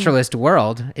a 11 naturalist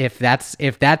world. If that's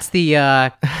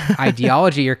the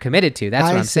ideology you're committed to, that's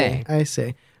what I'm saying. I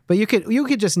see. But you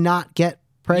could just not get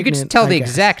pregnant. You could just tell the I guess.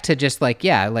 exec to just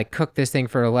cook this thing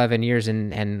for 11 years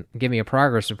and give me a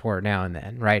progress report now and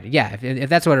then, right? Yeah, if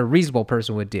that's what a reasonable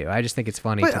person would do. I just think it's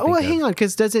funny. But hang on,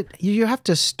 because you have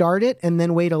to start it and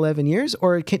then wait 11 years,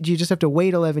 or do you just have to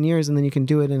wait 11 years and then you can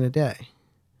do it in a day?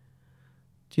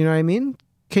 Do you know what I mean?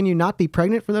 Can you not be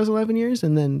pregnant for those 11 years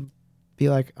and then be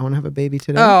like, I want to have a baby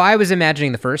today? Oh, I was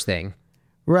imagining the first thing.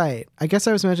 Right. I guess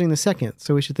I was imagining the second,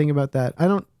 so we should think about that. I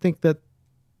don't think that...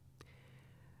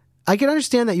 I can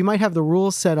understand that you might have the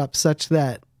rules set up such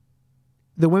that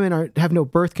the women have no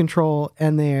birth control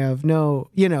and they have no,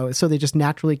 so they just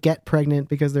naturally get pregnant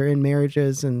because they're in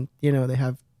marriages and, they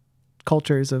have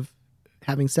cultures of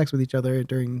having sex with each other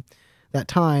during that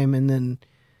time. And then,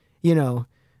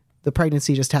 the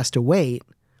pregnancy just has to wait.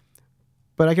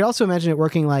 But I could also imagine it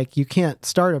working like you can't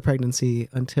start a pregnancy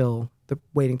until the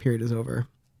waiting period is over.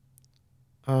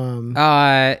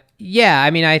 Yeah, I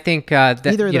mean, I think that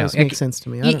either of those makes sense to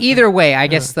me. Either way, I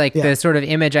guess the sort of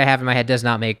image I have in my head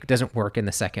doesn't work in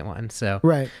the second one. So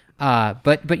right.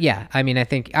 But yeah, I mean, I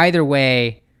think either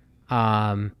way,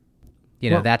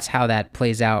 that's how that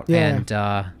plays out.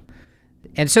 Yeah.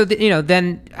 And so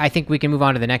then I think we can move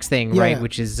on to the next thing, right? Yeah.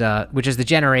 Which is the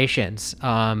generations.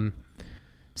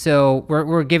 So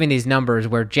we're giving these numbers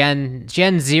where Gen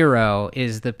 0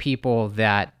 is the people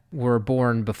that were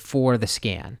born before the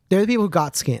scan. They're the people who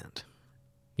got scanned.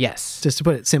 Yes. Just to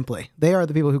put it simply, they are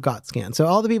the people who got scanned. So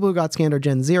all the people who got scanned are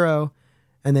Gen 0,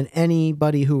 and then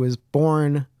anybody who was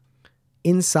born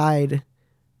inside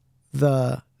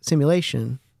the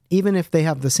simulation, even if they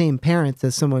have the same parents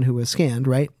as someone who was scanned,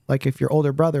 right? Like if your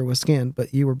older brother was scanned,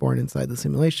 but you were born inside the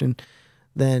simulation,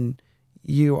 then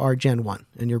you are Gen 1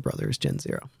 and your brother is Gen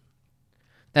 0.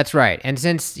 That's right. And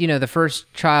since, the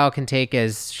first child can take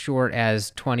as short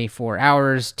as 24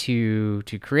 hours to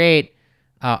create,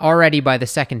 already by the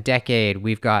second decade,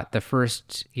 we've got the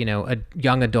first,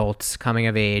 young adults coming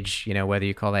of age, whether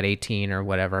you call that 18 or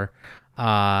whatever,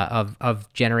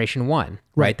 of generation 1,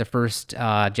 right? The first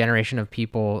generation of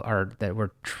people that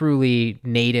were truly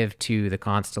native to the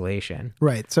constellation.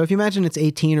 Right. So if you imagine it's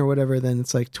 18 or whatever, then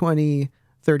it's like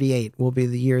 2038 will be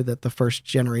the year that the first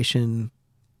generation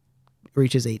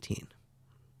reaches 18.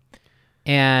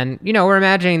 And, we're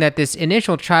imagining that this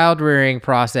initial child rearing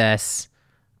process,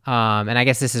 and I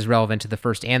guess this is relevant to the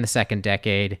first and the second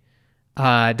decade,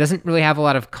 doesn't really have a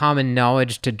lot of common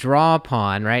knowledge to draw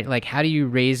upon, right? Like, how do you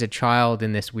raise a child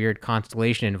in this weird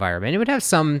constellation environment? It would have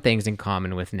some things in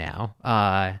common with now.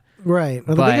 Right.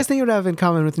 Well, the biggest thing it would have in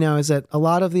common with now is that a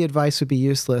lot of the advice would be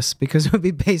useless because it would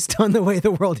be based on the way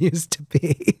the world used to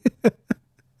be.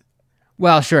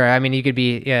 Well, sure. I mean, you could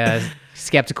be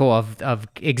skeptical of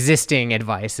existing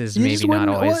advice is maybe not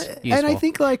always useful. And I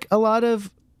think like a lot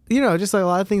of, just like a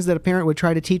lot of things that a parent would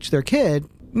try to teach their kid,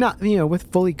 not, with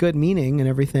fully good meaning and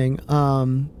everything,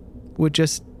 would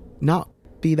just not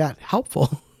be that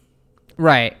helpful.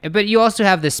 Right. But you also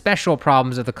have the special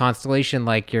problems of the constellation,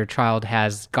 like your child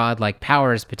has godlike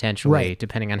powers potentially, right,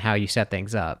 depending on how you set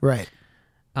things up. Right.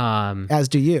 As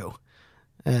do you.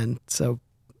 And so,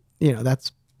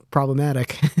 that's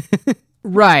problematic.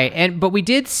 Right. But we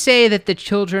did say that the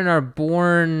children are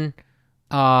born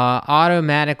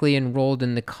automatically enrolled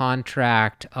in the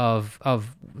contract of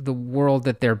the world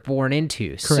that they're born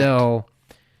into. Correct. So,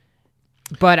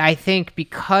 but I think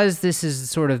because this is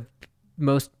sort of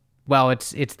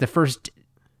it's the first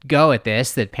go at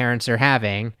this that parents are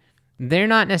having, they're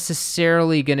not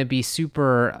necessarily going to be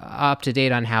super up to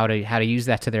date on how to use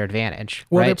that to their advantage.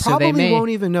 Well, right? they probably won't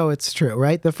even know it's true,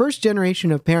 right? The first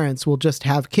generation of parents will just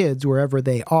have kids wherever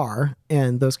they are,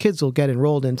 and those kids will get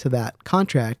enrolled into that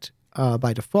contract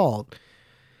by default.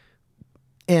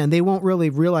 And they won't really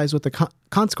realize what the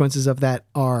consequences of that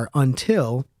are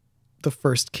until the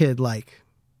first kid,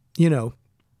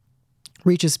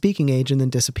 reaches speaking age and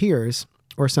then disappears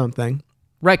or something.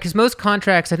 Right, because most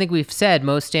contracts, I think we've said,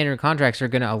 most standard contracts are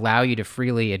going to allow you to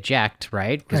freely eject,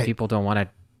 right? Because people don't want to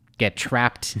get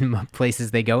trapped in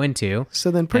places they go into.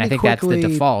 So then And pretty I think quickly, that's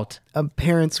the default.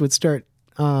 Parents would start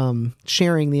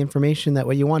sharing the information that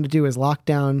what you want to do is lock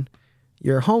down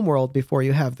your home world before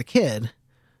you have the kid,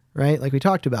 right? Like we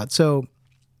talked about. So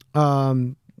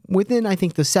within, I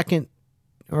think, the second,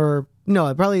 or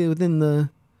no, probably within the,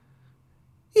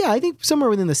 I think somewhere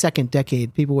within the second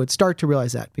decade, people would start to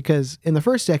realize that, because in the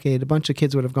first decade, a bunch of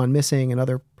kids would have gone missing and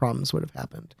other problems would have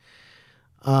happened.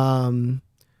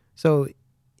 So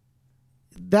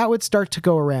that would start to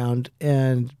go around,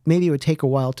 and maybe it would take a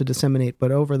while to disseminate,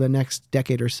 but over the next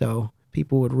decade or so,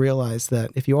 people would realize that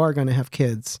if you are going to have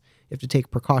kids, you have to take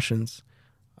precautions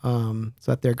so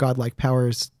that their godlike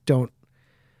powers don't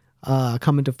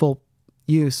come into full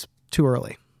use too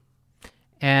early.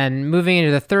 And moving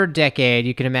into the third decade,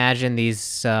 you can imagine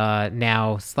these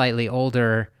now slightly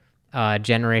older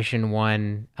Generation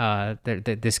 1,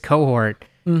 this cohort,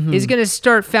 is going to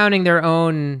start founding their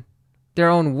own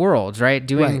worlds, right?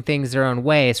 Doing things their own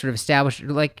way, sort of establish,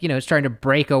 like, starting to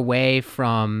break away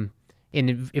from,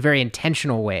 in very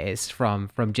intentional ways, from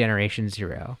Generation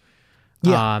 0.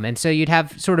 Yeah. And so you'd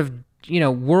have sort of,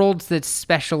 worlds that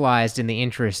specialized in the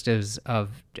interests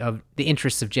of the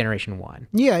interests of Generation 1.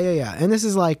 Yeah. And this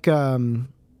is like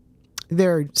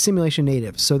they're simulation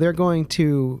natives, so they're going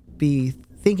to be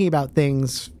thinking about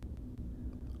things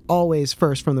always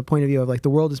first from the point of view of like the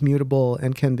world is mutable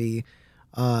and can be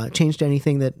changed to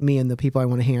anything that me and the people I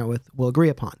want to hang out with will agree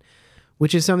upon,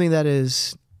 which is something that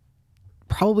is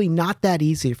probably not that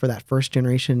easy for that first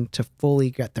generation to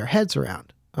fully get their heads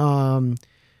around.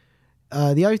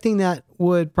 The other thing that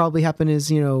would probably happen is,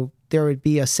 there would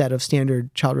be a set of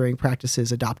standard child rearing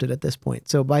practices adopted at this point.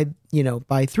 So by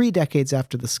 3 decades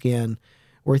after the scan,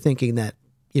 we're thinking that,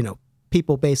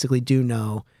 people basically do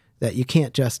know that you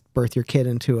can't just birth your kid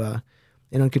into an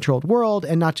uncontrolled world.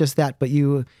 And not just that, but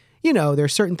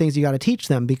there's certain things you got to teach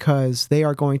them, because they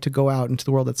are going to go out into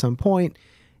the world at some point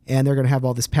and they're going to have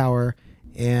all this power,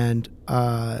 and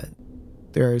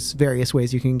there's various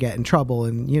ways you can get in trouble.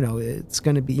 And, it's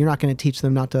going to be, you're not going to teach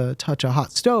them not to touch a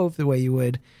hot stove the way you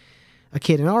would a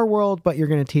kid in our world, but you're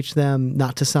going to teach them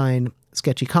not to sign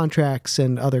sketchy contracts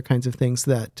and other kinds of things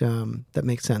that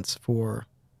make sense for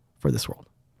this world.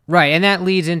 Right. And that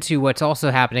leads into what's also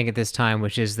happening at this time,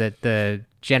 which is that the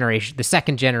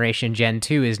second generation, Gen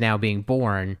 2, is now being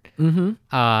born. Mm-hmm.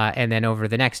 And then over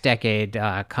the next decade,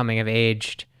 coming of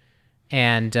aged.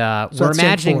 And So we're that's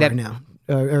imagining Gen 4 that now.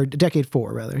 Or decade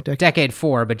 4, rather. Decade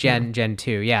 4, but Gen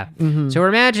 2, yeah. Mm-hmm. So we're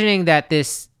imagining that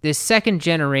this second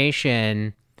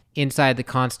generation inside the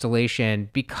constellation,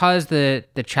 because the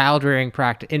child rearing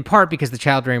practice, in part because the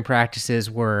child rearing practices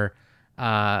were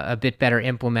a bit better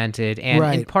implemented, and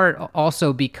in part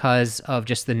also because of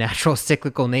just the natural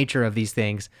cyclical nature of these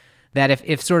things, that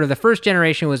if sort of the first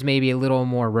generation was maybe a little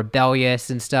more rebellious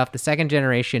and stuff, the second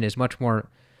generation is much more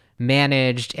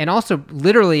managed, and also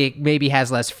literally maybe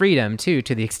has less freedom too,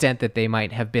 to the extent that they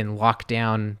might have been locked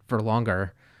down for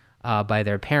longer by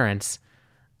their parents.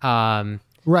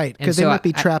 Right, because they might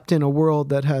be trapped in a world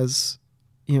that has,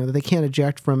 that they can't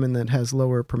eject from, and that has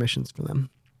lower permissions for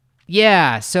them.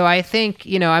 Yeah, so I think,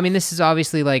 this is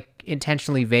obviously like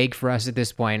intentionally vague for us at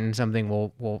this point, and something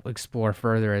we'll explore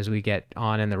further as we get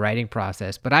on in the writing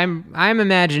process. But I'm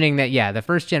imagining that, the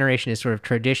first generation is sort of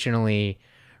traditionally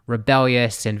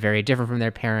rebellious and very different from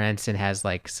their parents, and has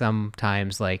like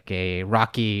sometimes like a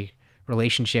rocky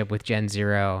relationship with Gen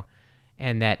 0,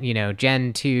 and that,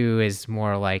 Gen 2 is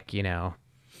more like,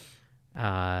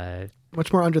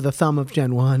 much more under the thumb of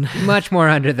Gen 1. Much more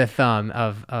under the thumb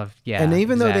of And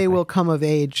even though they will come of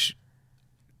age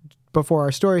before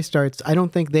our story starts, I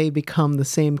don't think they become the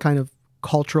same kind of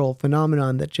cultural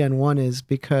phenomenon that Gen 1 is,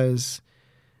 because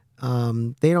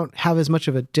they don't have as much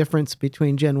of a difference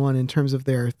between Gen 1 in terms of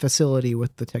their facility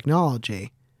with the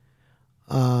technology.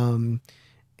 And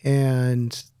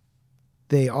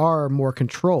they are more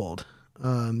controlled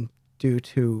due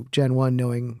to Gen 1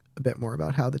 knowing a bit more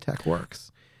about how the tech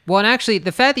works. Well, and actually,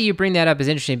 the fact that you bring that up is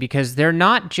interesting, because they're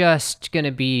not just going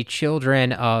to be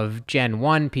children of Gen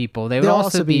 1 people. They'll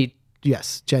also be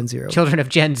yes, Gen 0. Children of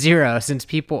Gen 0, since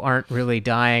people aren't really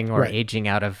dying or aging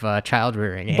out of child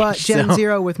rearing age. But Gen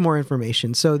 0 with more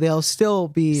information. So they'll still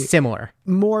be similar.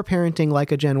 More parenting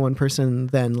like a Gen 1 person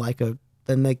than like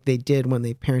they did when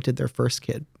they parented their first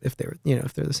kid, if they're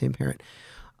the same parent.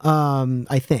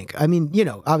 I think. I mean,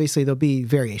 obviously there'll be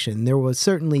variation. There will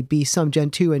certainly be some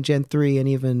Gen 2 and Gen 3 and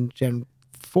even Gen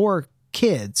 4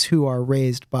 kids who are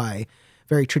raised by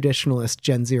very traditionalist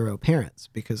Gen 0 parents,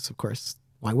 because, of course,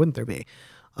 why wouldn't there be?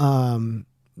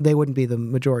 They wouldn't be the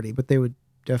majority, but they would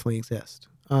definitely exist.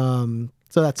 So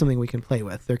that's something we can play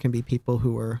with. There can be people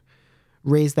who are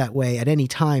raised that way at any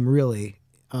time, really,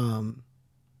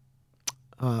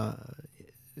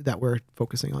 that we're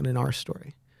focusing on in our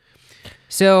story.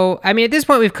 So, I mean, at this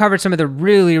point, we've covered some of the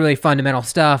really, really fundamental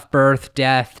stuff: birth,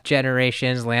 death,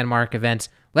 generations, landmark events.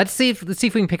 Let's see if we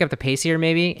can pick up the pace here,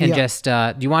 maybe, and just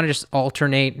do you want to just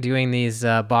alternate doing these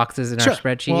boxes in our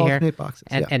spreadsheet we'll here, alternate boxes,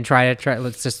 and try.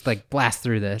 Let's just like blast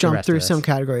through the jump rest through of this. some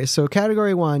categories. So,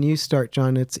 category 1, you start,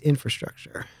 John. It's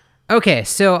infrastructure. Okay,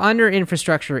 so under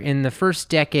infrastructure in the first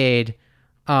decade,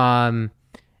 there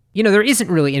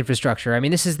isn't really infrastructure. I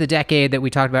mean, this is the decade that we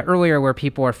talked about earlier where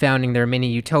people are founding their mini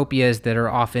utopias that are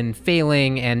often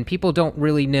failing, and people don't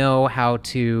really know how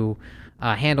to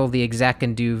handle the exec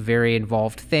and do very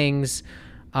involved things.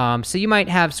 So you might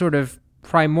have sort of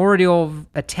primordial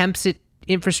attempts at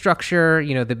infrastructure,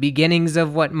 the beginnings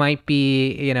of what might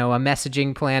be, a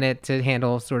messaging planet to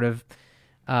handle sort of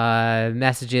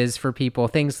messages for people,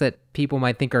 things that people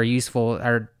might think are useful.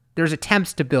 There's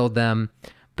attempts to build them,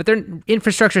 but their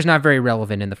infrastructure is not very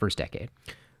relevant in the first decade.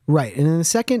 Right. And in the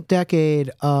second decade,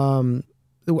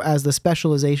 as the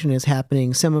specialization is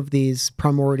happening, some of these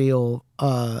primordial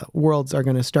worlds are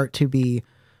going to start to be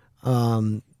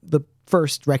the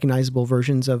first recognizable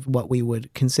versions of what we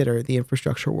would consider the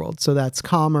infrastructure world. So that's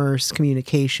commerce,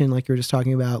 communication, like you were just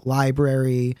talking about,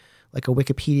 library, like a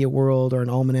Wikipedia world or an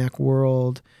almanac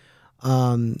world,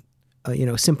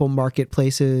 simple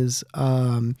marketplaces.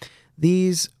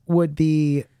 These would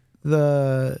be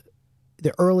the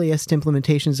earliest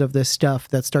implementations of this stuff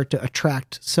that start to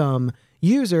attract some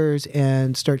users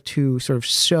and start to sort of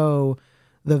show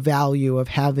the value of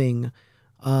having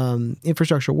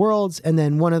infrastructure worlds. And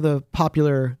then one of the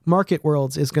popular market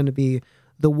worlds is going to be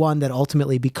the one that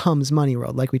ultimately becomes Money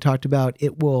World. Like we talked about,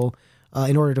 it will,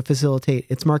 in order to facilitate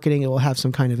its marketing, it will have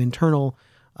some kind of internal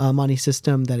money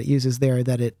system that it uses there,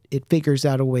 that it figures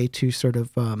out a way to sort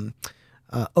of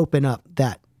open up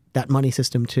that money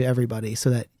system to everybody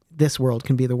so that this world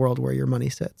can be the world where your money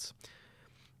sits.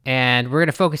 And we're going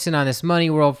to focus in on this money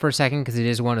world for a second because it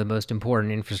is one of the most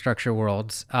important infrastructure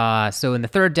worlds. So in the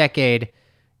third decade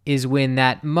is when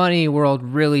that money world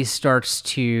really starts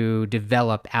to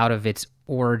develop out of its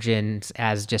origins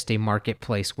as just a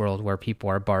marketplace world where people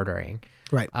are bartering.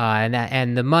 Right.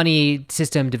 And the money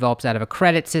system develops out of a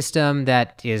credit system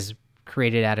that is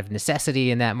created out of necessity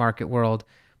in that market world.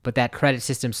 But that credit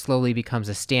system slowly becomes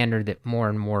a standard that more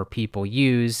and more people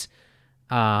use.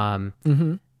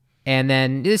 And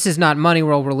then this is not Money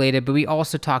World related, but we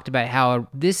also talked about how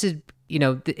this is,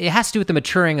 it has to do with the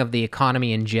maturing of the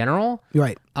economy in general.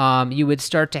 Right. You would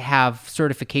start to have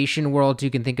certification worlds.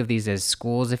 You can think of these as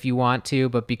schools if you want to,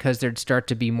 but because there'd start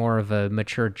to be more of a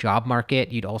mature job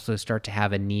market, you'd also start to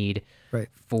have a need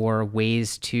for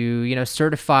ways to,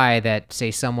 certify that,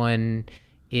 say, someone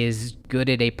is good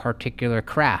at a particular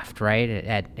craft, right?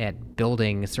 At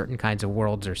building certain kinds of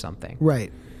worlds or something.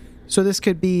 Right. So this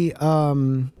could be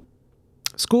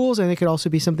schools, and it could also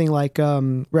be something like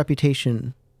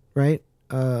reputation, right?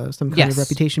 Some kind of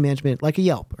reputation management, like a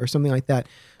Yelp or something like that.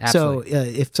 Absolutely. So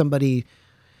if somebody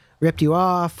ripped you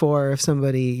off, or if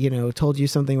somebody, told you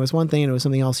something was one thing and it was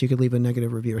something else, you could leave a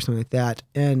negative review or something like that.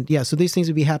 And so these things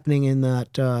would be happening in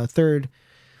that third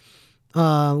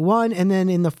one. And then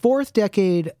in the fourth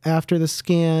decade after the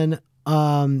scan,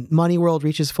 Money World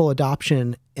reaches full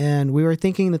adoption. And we were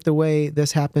thinking that the way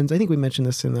this happens, I think we mentioned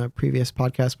this in the previous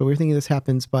podcast, but we were thinking this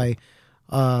happens by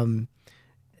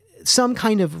some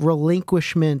kind of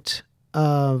relinquishment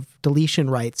of deletion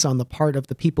rights on the part of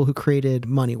the people who created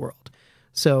Money World.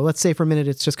 So let's say for a minute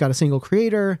it's just got a single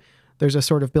creator. There's a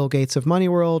sort of Bill Gates of Money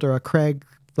World, or a Craig,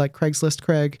 like Craigslist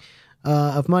Craig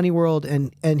of Money World,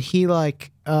 and he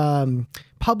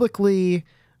publicly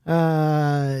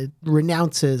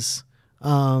renounces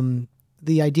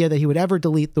the idea that he would ever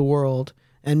delete the world,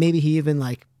 and maybe he even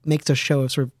makes a show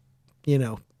of sort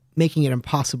of making it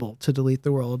impossible to delete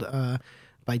the world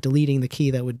by deleting the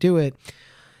key that would do it.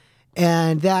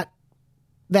 And that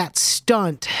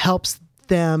stunt helps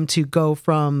them to go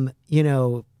from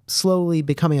slowly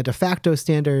becoming a de facto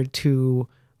standard to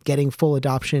getting full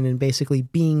adoption and basically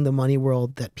being the money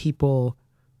world that people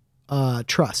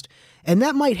trust. And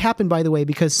that might happen, by the way,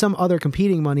 because some other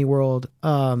competing money world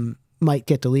might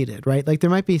get deleted, right? Like there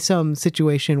might be some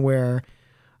situation where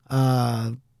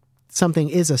something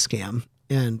is a scam,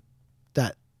 and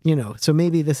that, so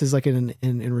maybe this is like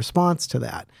in response to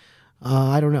that.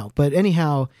 I don't know. But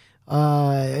anyhow,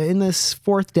 in this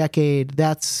fourth decade,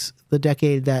 that's the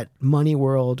decade that Money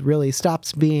World really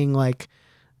stops being like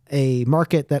a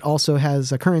market that also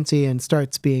has a currency and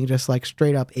starts being just like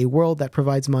straight up a world that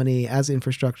provides money as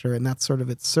infrastructure, and that's sort of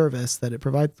its service that it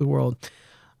provides the world.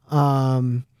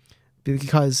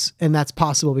 and that's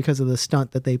possible because of the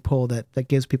stunt that they pull that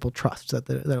gives people trust that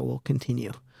it will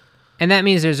continue. And that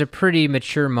means there's a pretty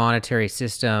mature monetary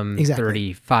system Exactly.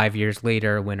 35 years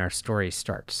later when our story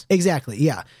starts. Exactly.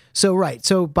 Yeah. So, right.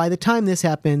 So by the time this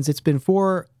happens, it's been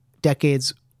 4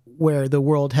 decades where the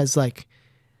world has like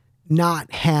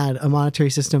not had a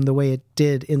monetary system the way it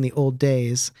did in the old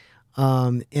days.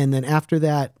 And then after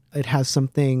that, it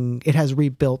has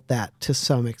rebuilt that to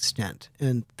some extent,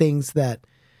 and things that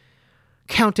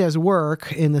count as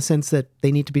work in the sense that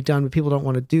they need to be done, but people don't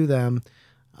want to do them,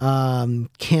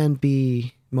 can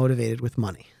be motivated with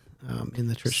money in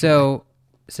the traditional way.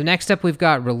 So next up, we've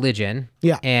got religion.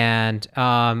 Yeah. And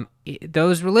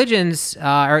those religions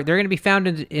they're going to be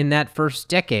founded in that first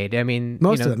decade. I mean,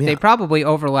 Most of them, yeah. They probably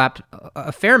overlapped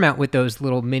a fair amount with those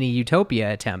little mini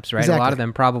utopia attempts, right? Exactly. A lot of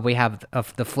them probably have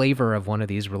the flavor of one of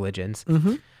these religions.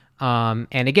 Mm-hmm.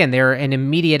 And again, they're an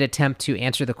immediate attempt to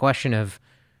answer the question of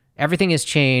everything has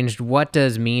changed. What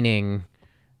does meaning?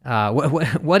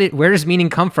 Where does meaning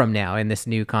come from now in this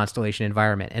new constellation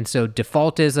environment? And so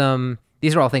defaultism.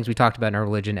 These are all things we talked about in our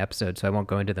religion episode, so I won't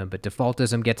go into them. But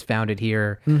defaultism gets founded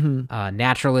here. Mm-hmm.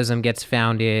 Naturalism gets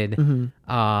founded.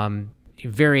 Mm-hmm.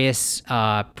 Various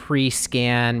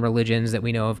pre-scan religions that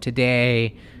we know of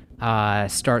today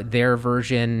start their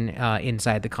version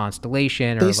inside the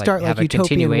constellation, or They start have like a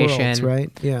utopian continuation. worlds, right?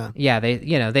 Yeah. Yeah,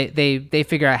 they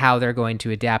figure out how they're going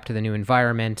to adapt to the new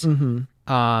environment.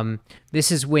 Mm-hmm.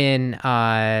 This is when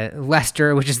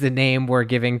Lester, which is the name we're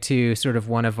giving to sort of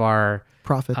one of our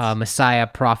Prophets. Messiah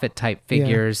prophet type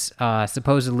figures,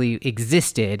 supposedly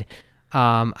existed. We're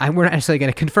not necessarily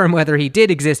going to confirm whether he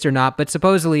did exist or not, but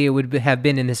supposedly it would have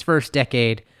been in this first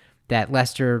decade that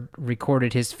Lester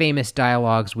recorded his famous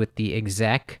dialogues with the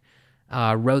exec,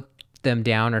 wrote them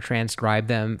down or transcribed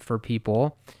them for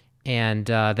people, and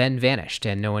then vanished,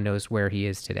 and no one knows where he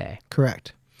is today.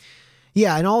 Correct.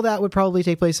 Yeah, and all that would probably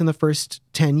take place in the first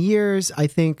 10 years. I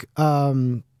think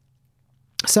some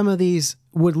of these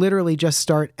would literally just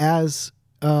start as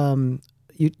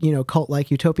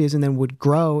cult-like utopias, and then would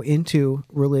grow into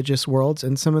religious worlds,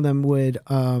 and some of them would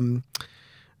happen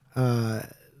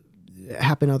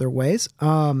other ways.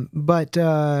 But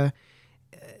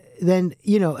then,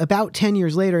 about 10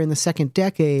 years later in the second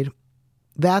decade,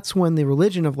 that's when the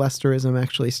religion of Lesterism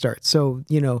actually starts. So,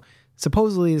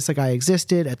 supposedly this guy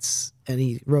existed, and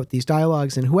he wrote these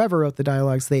dialogues, and whoever wrote the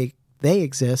dialogues, they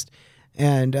exist,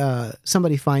 and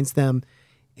somebody finds them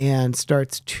and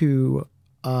starts to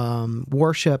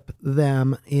worship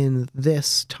them in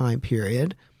this time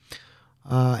period.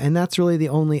 And that's really the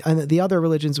only, and the other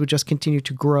religions would just continue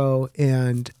to grow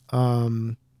and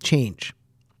change.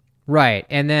 Right.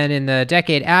 And then in the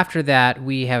decade after that,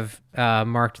 we have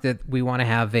marked that we want to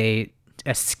have a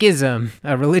schism,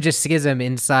 a religious schism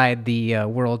inside the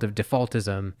world of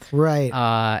defaultism. Right.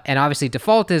 And obviously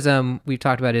defaultism, we've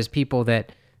talked about, is people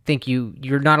that think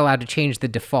you're not allowed to change the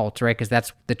default, right? Because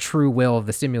that's the true will of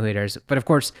the simulators. But of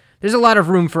course, there's a lot of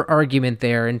room for argument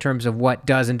there in terms of what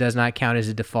does and does not count as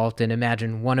a default. And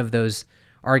imagine one of those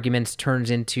arguments turns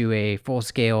into a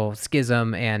full-scale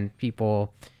schism and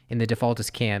people in the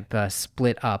defaultist camp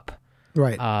split up.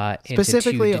 Right.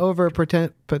 Specifically over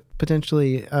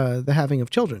potentially the having of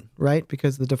children, right?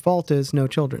 Because the default is no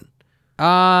children.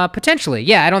 Potentially.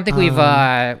 Yeah, I don't think we've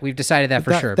decided that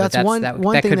for sure. But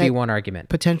that could be one argument.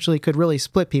 Potentially could really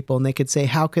split people, and they could say,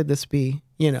 how could this be,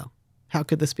 how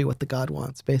could this be what the God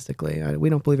wants, basically?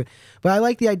 We don't believe it. But I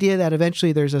like the idea that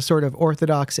eventually there's a sort of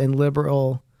orthodox and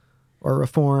liberal or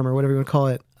reform or whatever you want to call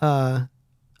it,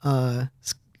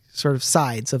 sort of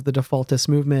sides of the defaultist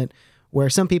movement, where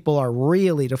some people are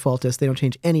really defaultist. They don't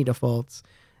change any defaults.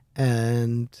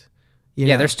 And,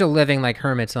 they're still living like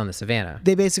hermits on the savannah.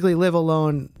 They basically live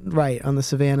alone, right, on the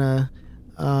savannah.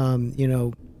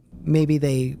 Maybe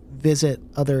they visit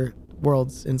other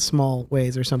worlds in small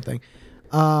ways or something.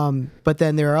 But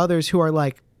then there are others who are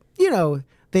like,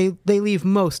 they leave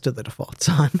most of the defaults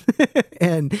on.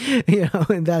 and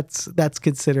that's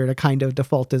considered a kind of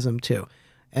defaultism too.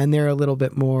 And they're a little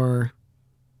bit more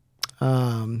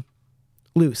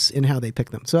loose in how they pick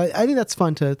them. So I think that's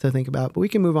fun to think about. But we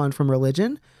can move on from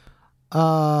religion. We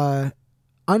talked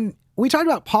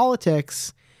about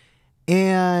politics,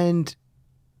 and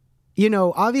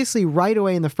obviously right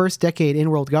away in the first decade,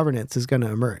 in-world governance is going to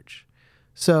emerge.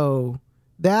 So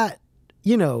that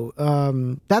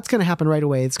that's going to happen right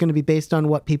away. It's going to be based on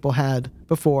what people had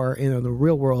before in the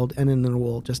real world, and then it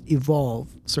will just evolve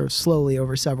sort of slowly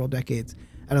over several decades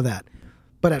out of that.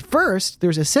 But at first,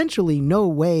 there's essentially no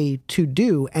way to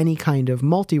do any kind of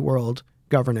multi-world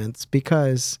governance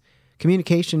because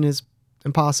communication is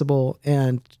impossible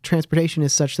and transportation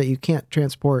is such that you can't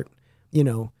transport,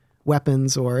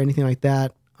 weapons or anything like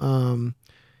that.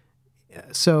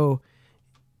 So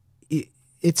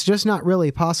it's just not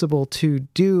really possible to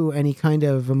do any kind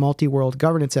of a multi-world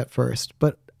governance at first,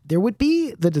 but there would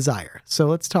be the desire. So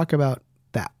let's talk about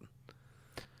that.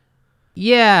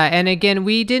 Yeah, and again,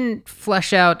 we didn't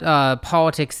flesh out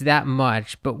politics that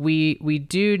much, but we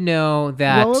do know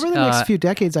that... Well, over the next few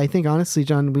decades, I think, honestly,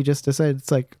 John, we just decided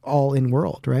it's like all in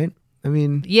world, right? I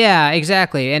mean... Yeah,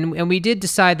 exactly. And we did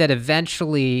decide that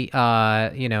eventually,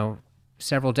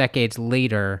 several decades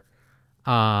later,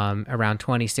 around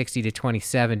 2060 to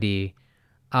 2070,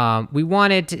 we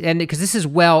wanted to, and because this is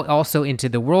well also into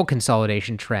the world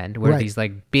consolidation trend where these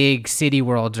like big city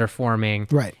worlds are forming.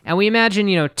 Right. And we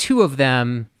imagine, two of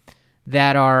them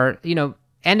that are,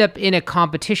 end up in a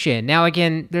competition. Now,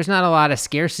 again, there's not a lot of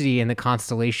scarcity in the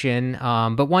constellation,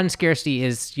 but one scarcity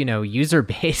is, user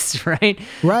base, right?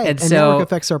 Right. And so network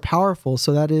effects are powerful.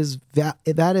 So that is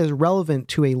relevant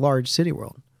to a large city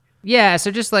world. Yeah, so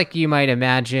just like you might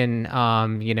imagine,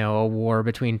 a war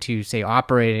between two, say,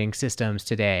 operating systems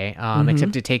today,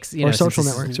 except it takes, or social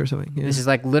networks or something. Yeah. This is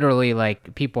like literally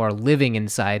like people are living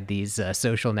inside these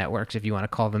social networks, if you want to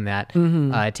call them that.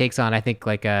 It takes on, I think,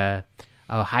 like a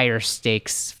higher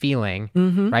stakes feeling,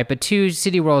 right? But two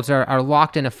city worlds are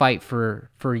locked in a fight for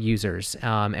users,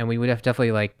 and we would have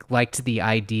definitely liked the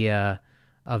idea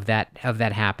of that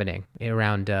happening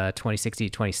around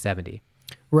 2060, 2070.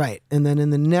 Right. And then in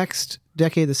the next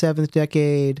decade, the seventh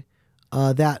decade,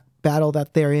 that battle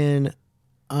that they're in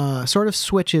sort of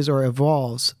switches or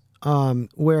evolves,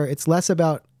 where it's less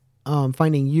about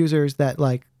finding users that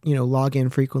log in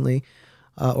frequently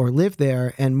or live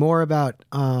there, and more about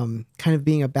kind of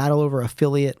being a battle over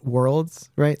affiliate worlds,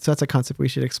 right? So that's a concept we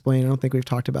should explain. I don't think we've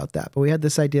talked about that, but we had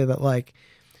this idea that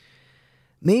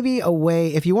maybe a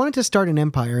way, if you wanted to start an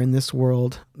empire in this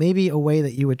world, maybe a way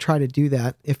that you would try to do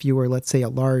that if you were, let's say, a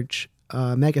large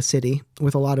mega city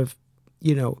with a lot of,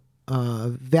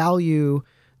 value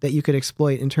that you could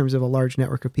exploit in terms of a large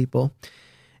network of people,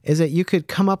 is that you could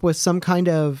come up with some kind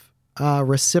of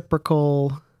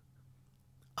reciprocal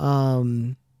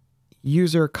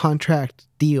user contract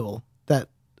deal that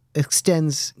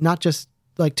extends not just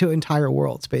to entire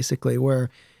worlds, basically, where,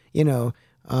 you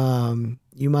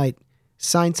might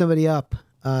sign somebody up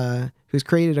who's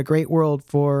created a great world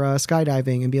for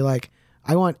skydiving and be like,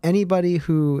 I want anybody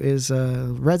who is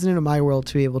a resident of my world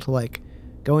to be able to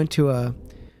go into a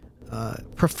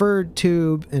preferred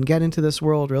tube and get into this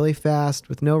world really fast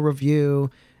with no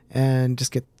review and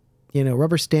just get,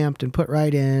 rubber stamped and put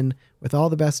right in with all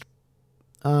the best,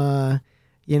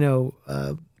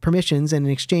 permissions. And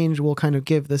in exchange, we'll kind of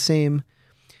give the same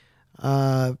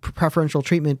preferential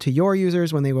treatment to your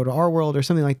users when they go to our world or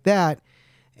something like that.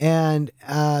 And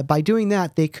by doing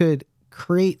that, they could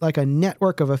create a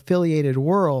network of affiliated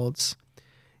worlds.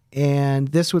 And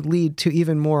this would lead to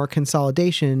even more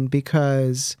consolidation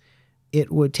because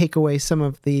it would take away some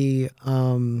of the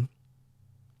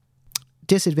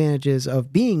disadvantages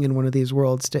of being in one of these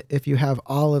worlds if you have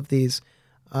all of these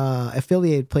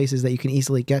affiliated places that you can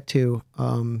easily get to,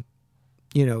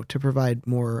 to provide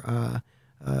more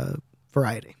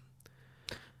variety.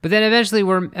 But then eventually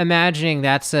we're imagining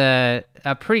that's a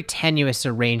pretty tenuous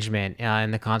arrangement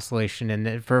in the constellation,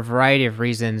 and for a variety of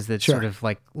reasons that sort of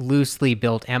loosely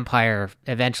built empire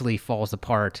eventually falls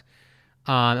apart.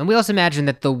 And we also imagine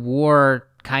that the war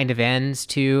kind of ends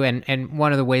too, and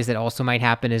one of the ways that also might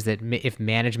happen is that if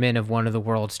management of one of the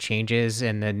worlds changes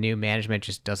and the new management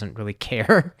just doesn't really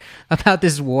care about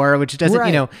this war, which doesn't,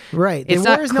 right. It's the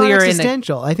war is not clear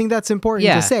existential. I think that's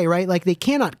important to say, right? They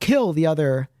cannot kill the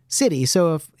other city.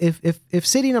 So if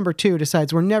city number 2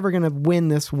 decides we're never going to win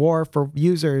this war for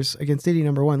users against city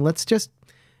number 1, let's just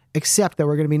accept that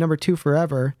we're going to be number 2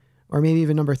 forever, or maybe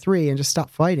even number 3, and just stop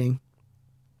fighting.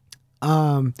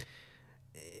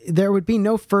 There would be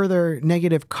no further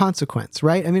negative consequence,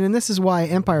 right? I mean, and this is why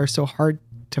empire is so hard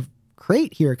to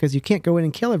create here, because you can't go in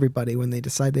and kill everybody when they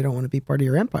decide they don't want to be part of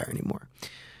your empire anymore.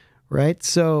 Right.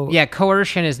 So yeah,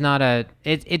 coercion is not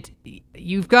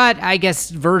you've got, I guess,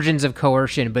 versions of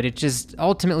coercion, but it just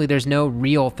ultimately there's no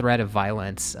real threat of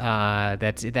violence.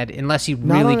 That unless you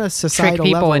really trick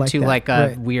people into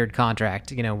a weird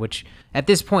contract, which at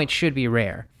this point should be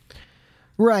rare.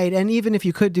 Right. And even if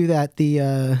you could do that,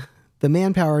 the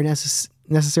manpower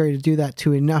necessary to do that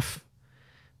to enough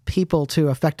people to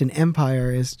affect an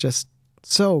empire is just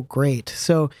so great.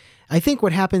 So I think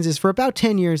what happens is for about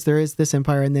 10 years there is this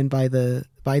empire, and then by the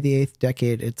 8th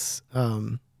decade it's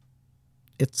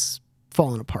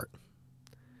fallen apart.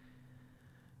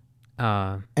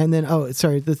 And then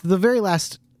the very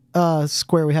last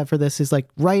square we have for this is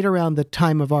right around the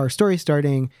time of our story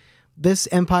starting. this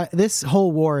empire, this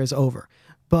whole war is over,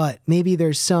 but maybe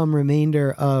there's some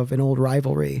remainder of an old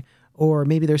rivalry, or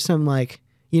maybe there's some like,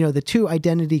 the two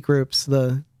identity groups,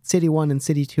 the City 1 and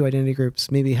City 2 identity groups,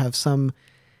 maybe have some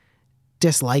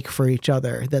dislike for each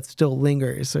other that still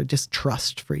lingers, or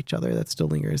distrust for each other that still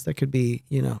lingers. That could be,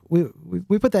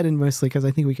 we put that in mostly because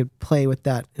I think we could play with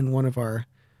that in one of our,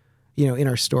 in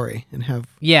our story and have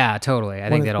totally. I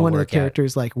think that'll one work of the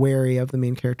characters like wary of the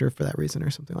main character for that reason or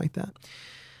something like that.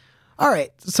 All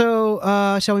right, so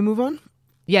shall we move on?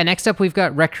 Yeah, next up we've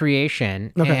got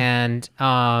recreation, and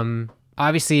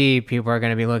obviously people are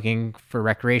going to be looking for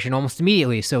recreation almost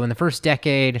immediately. So in the first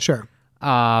decade, sure.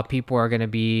 People are going to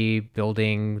be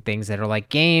building things that are like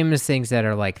games, things that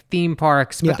are like theme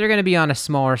parks, but they're going to be on a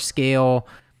smaller scale,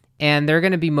 and they're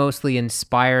going to be mostly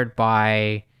inspired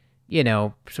by,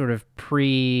 sort of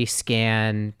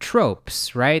pre-scan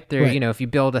tropes, right? If you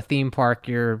build a theme park,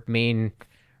 your main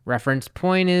reference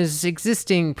point is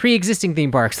pre-existing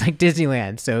theme parks like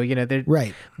Disneyland. So, they're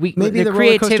right. Maybe the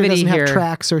roller coaster doesn't have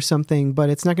tracks or something,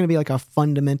 but it's not going to be like a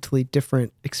fundamentally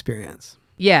different experience.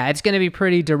 Yeah, it's going to be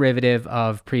pretty derivative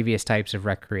of previous types of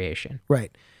recreation.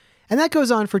 Right. And that goes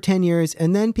on for 10 years.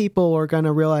 And then people are going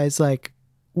to realize, like,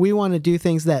 we want to do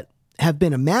things that have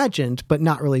been imagined, but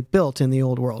not really built in the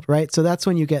old world, right? So that's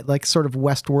when you get like sort of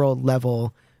Westworld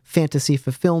level fantasy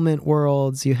fulfillment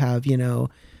worlds. You have,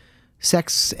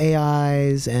 sex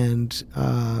AIs and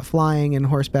flying and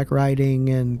horseback riding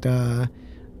and,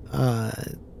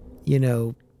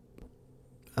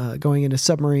 going in a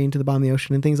submarine to the bottom of the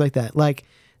ocean and things like that. Like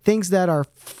things that are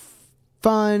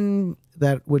fun,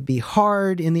 that would be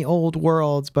hard in the old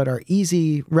worlds, but are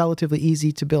relatively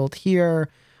easy to build here.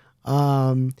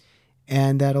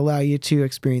 And that allow you to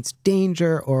experience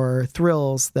danger or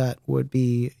thrills that would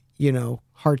be,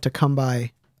 hard to come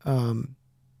by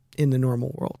in the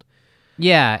normal world.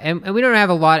 Yeah, and we don't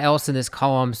have a lot else in this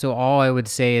column, so all I would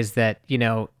say is that,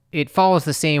 it follows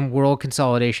the same world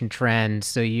consolidation trend.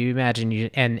 So you imagine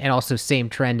and also same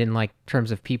trend in like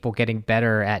terms of people getting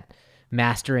better at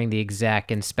mastering the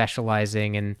exec and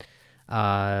specializing and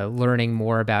learning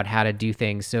more about how to do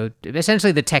things. So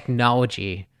essentially the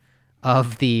technology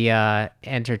of the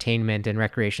entertainment and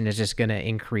recreation is just going to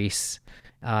increase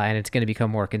and it's going to become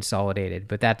more consolidated.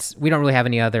 But we don't really have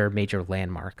any other major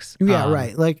landmarks. Yeah,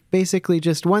 right. Like basically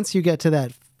just once you get to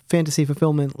that fantasy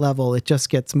fulfillment level, it just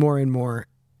gets more and more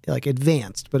like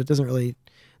advanced, but it doesn't really,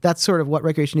 that's sort of what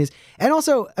recreation is. And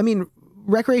also, I mean,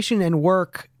 recreation and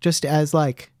work just as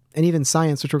like, and even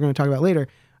science, which we're going to talk about later,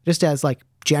 just as like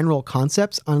general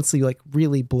concepts, honestly, like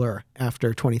really blur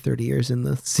after 20, 30 years in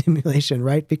the simulation,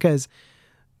 right? Because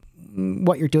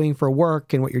what you're doing for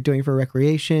work and what you're doing for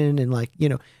recreation and like,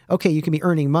 okay, you can be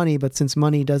earning money, but since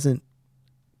money doesn't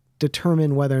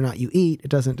determine whether or not you eat, it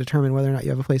doesn't determine whether or not you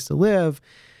have a place to live,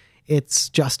 it's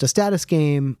just a status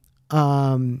game.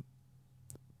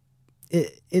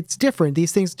 It's different.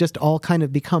 These things just all kind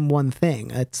of become one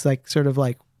thing. It's like sort of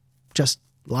like just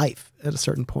life at a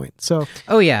certain point. So,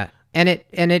 oh yeah. And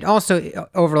it also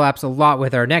overlaps a lot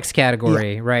with our next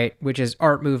category, right? Which is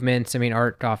art movements. I mean,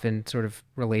 art often sort of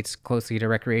relates closely to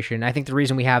recreation. I think the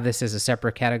reason we have this as a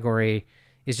separate category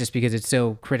is just because it's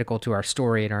so critical to our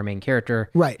story and our main character.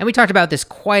 Right. And we talked about this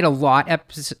quite a lot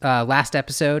last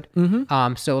episode.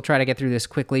 Mm-hmm. So we'll try to get through this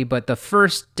quickly. But the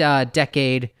first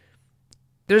decade,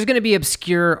 there's going to be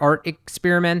obscure art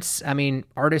experiments. I mean,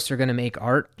 artists are going to make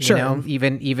art,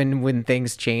 even when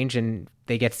things change and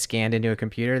they get scanned into a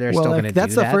computer, they're still going to do that.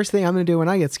 That's the first thing I'm going to do when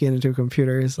I get scanned into a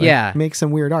computer is make some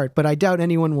weird art. But I doubt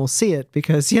anyone will see it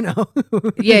because, Yeah.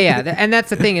 And that's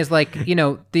the thing is like,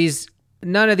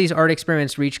 none of these art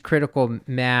experiments reach critical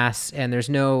mass and there's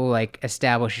no like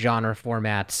established genre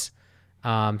formats.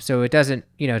 So it doesn't,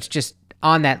 it's just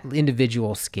on that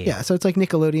individual scale. Yeah. So it's like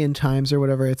Nickelodeon times or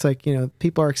whatever. It's like,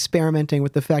 people are experimenting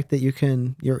with the fact that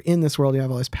you're in this world, you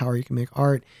have all this power, you can make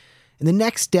art. In the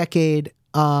next decade,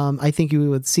 I think you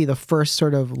would see the first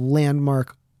sort of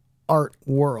landmark art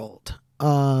world.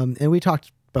 And we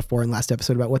talked before in last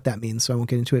episode about what that means, so I won't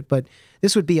get into it. But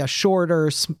this would be a shorter,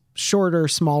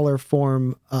 smaller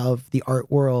form of the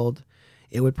art world.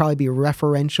 It would probably be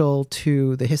referential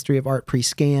to the history of art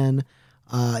pre-scan.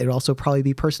 It would also probably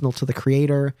be personal to the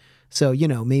creator. So,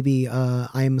 maybe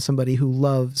I'm somebody who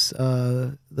loves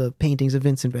the paintings of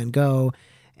Vincent van Gogh,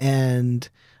 and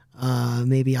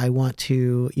maybe I want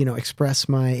to, express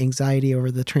my anxiety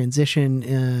over the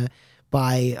transition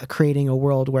by creating a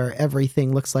world where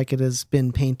everything looks like it has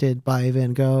been painted by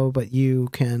Van Gogh, but you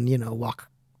can, walk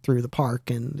through the park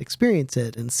and experience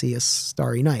it and see a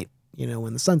starry night,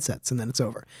 when the sun sets and then it's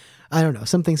over. I don't know.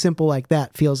 Something simple like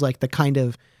that feels like the kind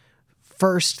of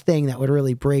first thing that would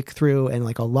really break through, and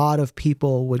like a lot of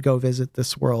people would go visit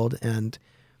this world and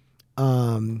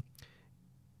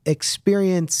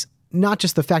experience not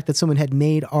just the fact that someone had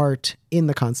made art in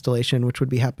the constellation, which would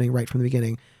be happening right from the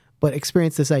beginning, but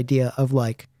experience this idea of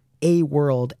like a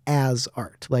world as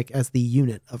art, like as the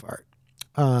unit of art.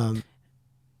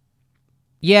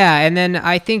 Yeah, and then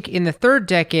I think in the third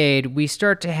decade, we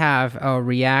start to have a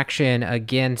reaction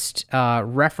against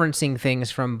referencing things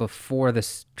from before the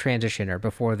transition or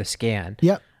before the scan.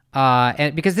 Yep.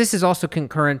 And because this is also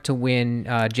concurrent to when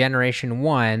Generation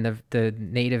 1, the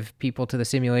native people to the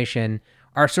simulation,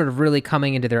 are sort of really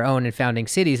coming into their own and founding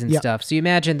cities and stuff. So you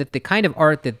imagine that the kind of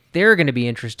art that they're going to be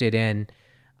interested in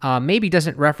maybe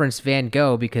doesn't reference Van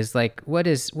Gogh, because like what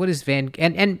is Van,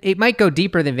 and it might go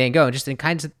deeper than Van Gogh, just in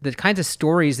the kinds of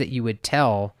stories that you would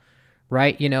tell,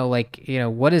 right?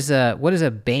 What does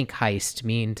a bank heist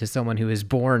mean to someone who is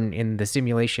born in the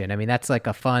simulation? I mean, that's like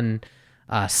a fun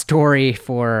story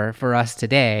for us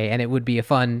today, and it would be a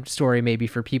fun story maybe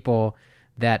for people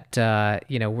that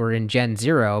were in Gen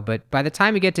 0, but by the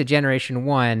time you get to Generation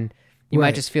 1, you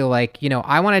might just feel like,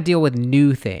 I want to deal with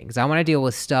new things. I want to deal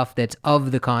with stuff that's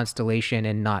of the constellation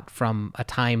and not from a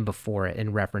time before it,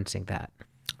 and referencing that.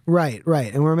 Right.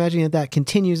 And we're imagining that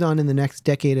continues on in the next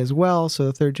decade as well. So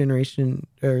the third generation,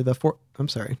 or I'm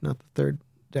sorry, not the third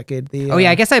decade.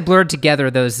 I guess I blurred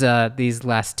together these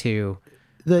last two.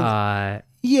 We're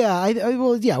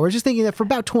just thinking that for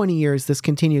about 20 years this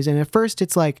continues. And at first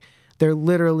it's like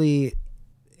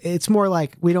it's more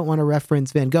like we don't want to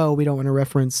reference Van Gogh, we don't want to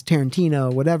reference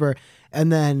Tarantino, whatever.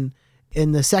 And then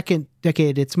in the second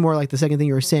decade, it's more like the second thing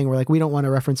you were saying, where like we don't want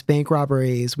to reference bank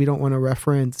robberies, we don't want to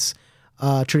reference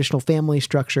traditional family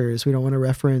structures, we don't want to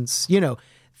reference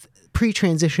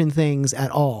pre-transition things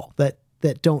at all that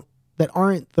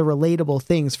aren't the relatable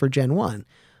things for Gen 1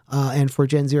 and for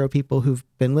Gen 0 people who've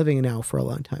been living now for a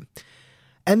long time.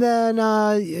 And then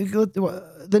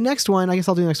the next one, I guess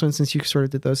I'll do the next one since you sort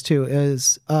of did those two,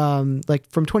 is like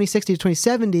from 2060 to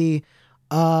 2070,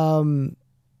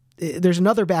 there's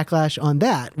another backlash on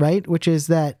that, right? Which is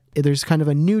that there's kind of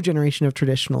a new generation of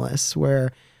traditionalists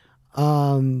where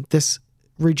this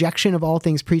rejection of all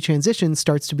things pre-transition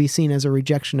starts to be seen as a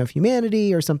rejection of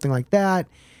humanity or something like that.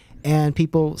 And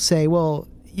people say, well,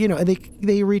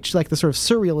 they reach like the sort of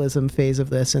surrealism phase of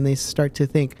this, and they start to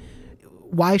think,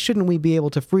 why shouldn't we be able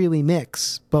to freely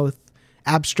mix both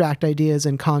abstract ideas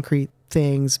and concrete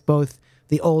things, both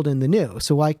the old and the new?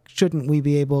 So why shouldn't we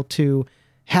be able to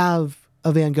have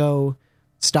a Van Gogh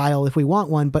style if we want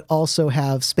one, but also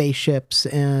have spaceships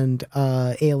and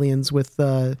aliens with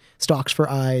stalks for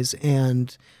eyes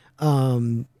and,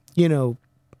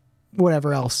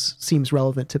 whatever else seems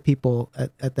relevant to people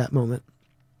at that moment?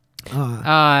 So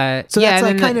that's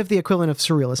like kind of the equivalent of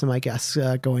surrealism, I guess,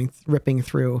 ripping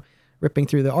through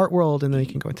the art world, and then you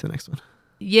can go into the next one.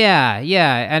 Yeah.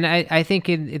 And I think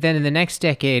then in the next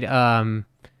decade,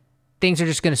 things are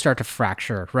just going to start to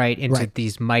fracture, right, into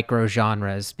these micro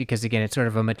genres, because again, it's sort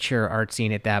of a mature art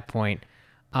scene at that point.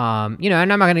 And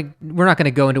we're not going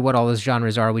to go into what all those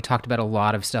genres are. We talked about a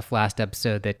lot of stuff last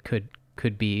episode that could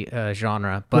be a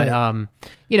genre, but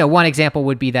one example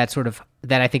would be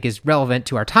that I think is relevant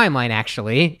to our timeline,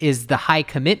 actually, is the high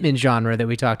commitment genre that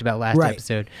we talked about last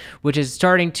episode, which is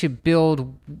starting to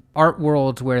build art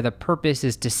worlds where the purpose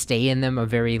is to stay in them a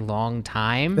very long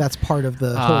time. That's part of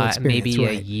the whole experience. Maybe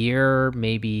a year,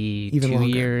 maybe even 2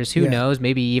 longer. years, who knows,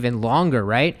 maybe even longer,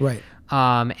 right? Right.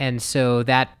 And so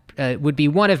that would be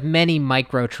one of many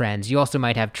micro trends. You also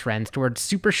might have trends towards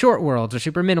super short worlds or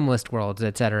super minimalist worlds,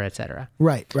 et cetera, et cetera.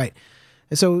 Right.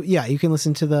 So you can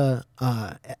listen to the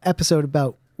episode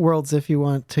about worlds if you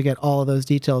want to get all of those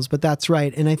details, but that's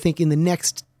right. And I think in the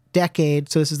next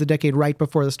decade, so this is the decade right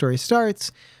before the story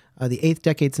starts, the 8th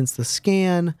decade since the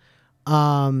scan,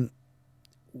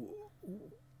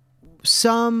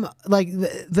 some like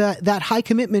that high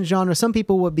commitment genre, some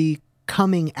people would be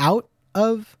coming out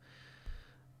of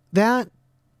that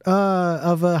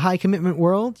of a high commitment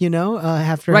world,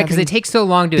 after because it takes so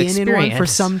long to been experience in one for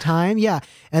some time,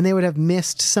 and they would have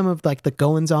missed some of like the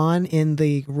goings on in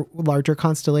the larger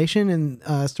constellation,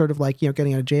 and sort of like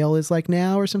getting out of jail is like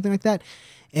now or something like that,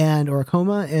 or a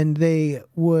coma, and they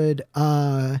would.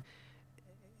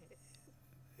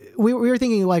 We were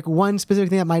thinking like one specific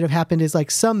thing that might have happened is like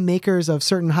some makers of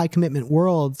certain high commitment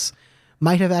worlds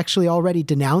might have actually already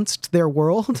denounced their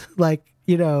world, like.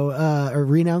 Or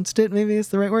renounced it, maybe is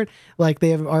the right word. Like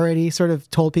they have already sort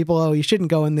of told people, oh, you shouldn't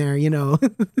go in there,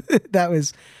 I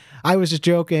was just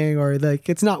joking, or like,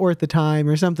 it's not worth the time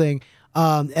or something.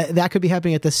 That could be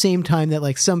happening at the same time that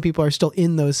like some people are still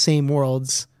in those same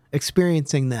worlds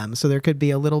experiencing them. So there could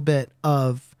be a little bit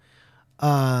of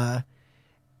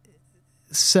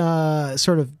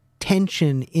sort of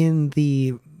tension in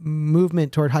the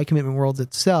movement toward high commitment worlds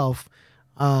itself,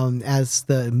 as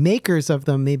the makers of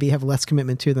them maybe have less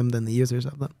commitment to them than the users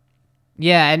of them.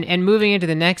 Yeah, and moving into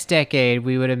the next decade,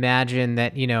 we would imagine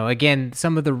that, again,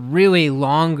 some of the really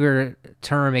longer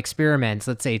term experiments,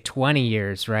 let's say 20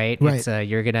 years, right? Right. It's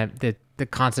you're gonna the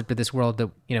concept of this world that,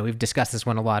 we've discussed this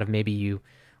one a lot, of maybe you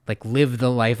like live the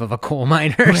life of a coal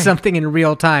miner or something in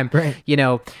real time. Right.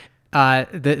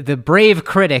 The brave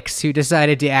critics who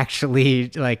decided to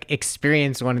actually like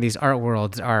experience one of these art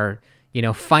worlds are,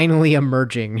 finally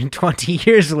emerging 20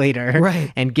 years later,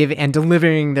 right, and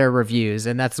delivering their reviews.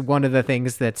 And that's one of the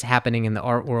things that's happening in the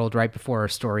art world right before our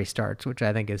story starts, which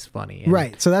I think is funny. And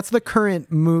right. So that's the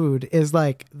current mood, is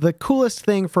like the coolest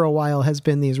thing for a while has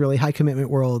been these really high commitment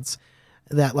worlds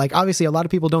that, like, obviously a lot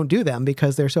of people don't do them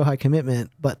because they're so high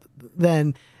commitment, but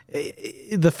then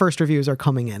the first reviews are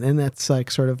coming in, and that's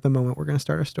like sort of the moment we're going to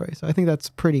start our story. So I think that's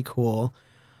pretty cool.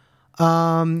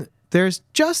 There's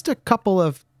just a couple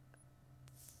of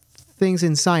things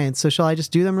in science. So shall I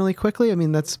just do them really quickly? I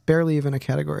mean, that's barely even a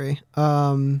category.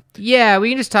 Yeah, we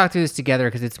can just talk through this together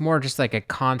because it's more just like a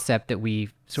concept that we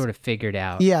sort of figured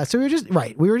out. Yeah. So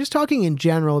we were just talking in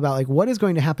general about like what is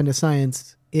going to happen to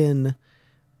science in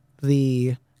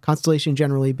the constellation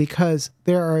generally, because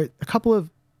there are a couple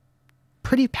of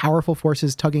pretty powerful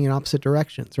forces tugging in opposite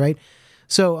directions, right?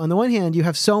 So on the one hand, you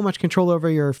have so much control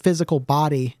over your physical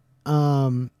body,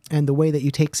 and the way that you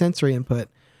take sensory input,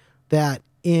 that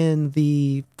in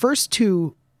the first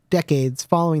 2 decades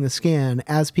following the scan,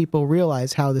 as people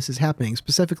realize how this is happening,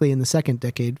 specifically in the second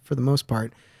decade for the most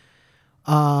part,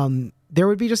 there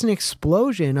would be just an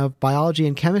explosion of biology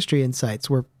and chemistry insights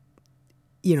where,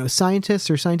 scientists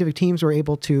or scientific teams were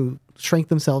able to shrink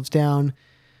themselves down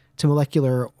to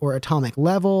molecular or atomic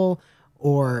level,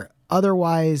 or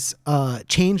otherwise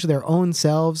change their own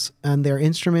selves and their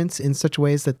instruments in such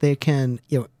ways that they can,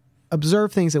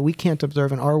 observe things that we can't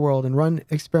observe in our world and run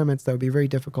experiments that would be very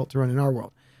difficult to run in our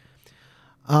world.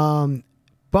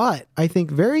 But I think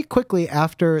very quickly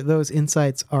after those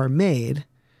insights are made,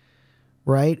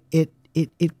 right,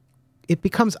 it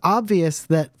becomes obvious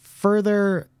that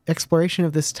further exploration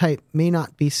of this type may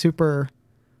not be super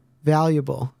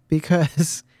valuable,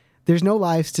 because there's no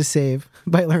lives to save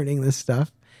by learning this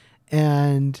stuff.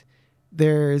 And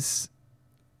there's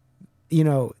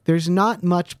not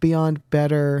much beyond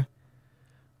better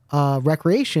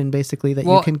recreation, basically, that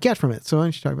you can get from it. So why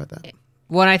don't you talk about that?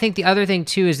 Well, and I think the other thing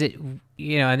too is that,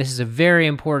 and this is a very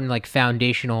important, like,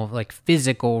 foundational, like,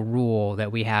 physical rule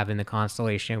that we have in the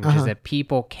constellation, which is that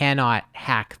people cannot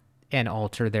hack and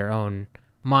alter their own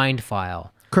mind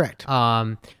file. Correct.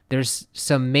 There's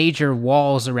some major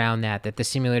walls around that the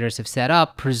simulators have set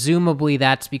up. Presumably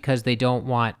that's because they don't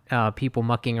want people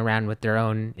mucking around with their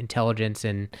own intelligence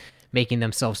and making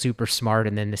themselves super smart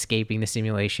and then escaping the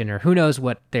simulation, or who knows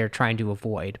what they're trying to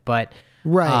avoid. But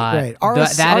right. Our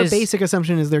basic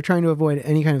assumption is they're trying to avoid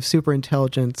any kind of super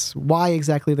intelligence. Why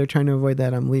exactly they're trying to avoid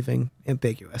that, I'm leaving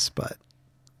ambiguous, but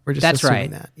we're just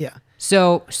assuming that. Yeah.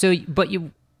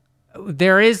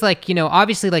 There is, like,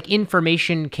 obviously, like,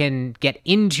 information can get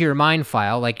into your mind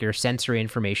file, like your sensory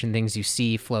information, things you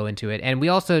see flow into it. And we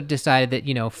also decided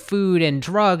that, food and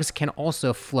drugs can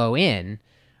also flow in,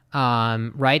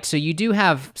 right? So you do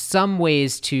have some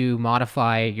ways to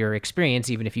modify your experience,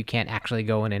 even if you can't actually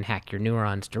go in and hack your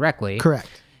neurons directly. Correct.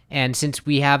 And since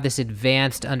we have this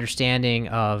advanced understanding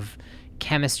of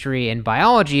chemistry and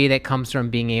biology that comes from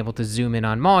being able to zoom in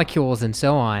on molecules and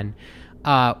so on,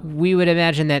 we would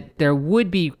imagine that there would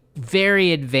be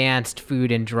very advanced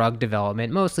food and drug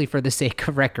development, mostly for the sake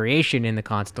of recreation in the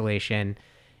constellation.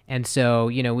 And so,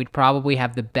 we'd probably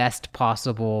have the best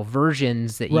possible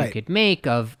versions that you could make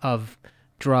of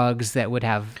drugs that would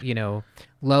have,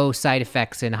 low side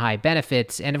effects and high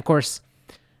benefits. And of course,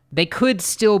 they could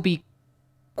still be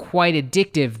quite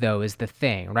addictive, though, is the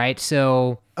thing, right?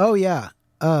 So,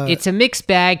 it's a mixed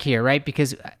bag here, right?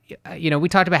 Because, we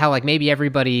talked about how, like, maybe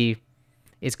everybody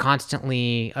is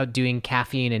constantly doing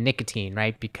caffeine and nicotine,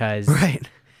 right? Because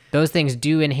those things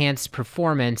do enhance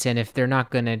performance, and if they're not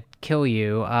going to kill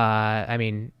you,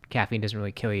 caffeine doesn't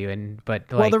really kill you, but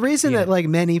the reason that, like,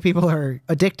 many people are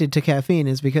addicted to caffeine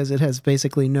is because it has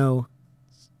basically no,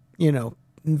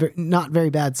 not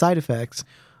very bad side effects.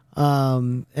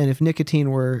 And if nicotine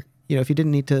were, if you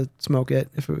didn't need to smoke it,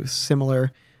 if it was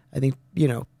similar, I think,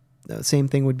 the same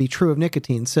thing would be true of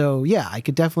nicotine. So yeah, I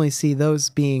could definitely see those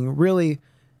being really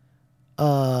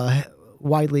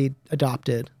widely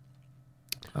adopted.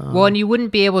 Well, and you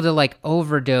wouldn't be able to like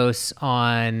overdose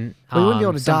on. Well, you wouldn't be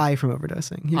able to die from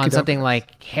overdosing. You on could something overdose.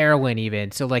 like heroin,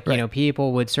 even. So, like, Right.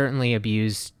 people would certainly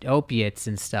abuse opiates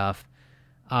and stuff.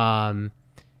 But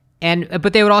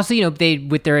they would also, they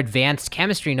with their advanced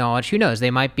chemistry knowledge, who knows,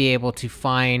 they might be able to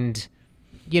find,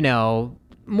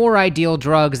 more ideal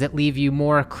drugs that leave you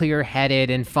more clear-headed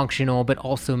and functional, but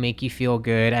also make you feel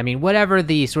good. I mean, whatever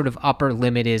the sort of upper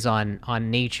limit is on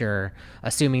nature,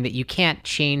 assuming that you can't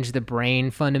change the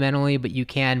brain fundamentally, but you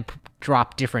can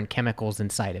drop different chemicals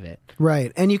inside of it.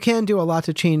 Right. And you can do a lot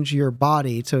to change your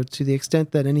body. So to the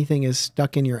extent that anything is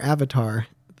stuck in your avatar,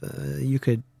 you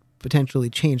could potentially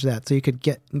change that. So you could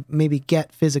maybe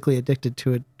get physically addicted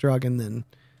to a drug and then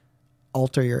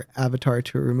alter your avatar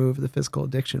to remove the physical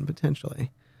addiction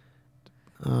potentially.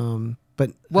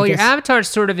 But well, I your guess, avatar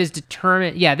sort of is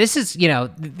determined. Yeah, this is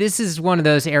this is one of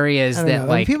those areas I don't that know.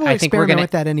 like people I think we're experiment gonna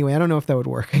with that anyway. I don't know if that would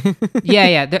work.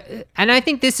 yeah. And I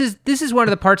think this is one of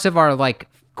the parts of our like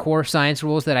core science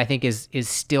rules that I think is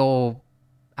still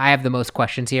I have the most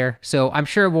questions here. So I'm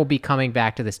sure we'll be coming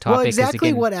back to this topic. Well, 'cause exactly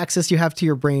again, what access you have to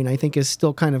your brain, I think, is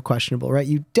still kind of questionable, right?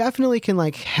 You definitely can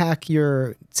like hack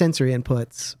your sensory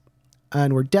inputs.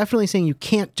 And we're definitely saying you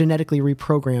can't genetically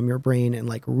reprogram your brain and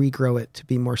like regrow it to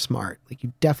be more smart. Like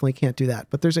you definitely can't do that.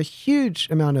 But there's a huge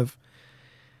amount of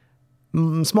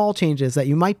small changes that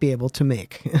you might be able to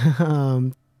make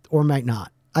or might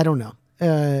not. I don't know.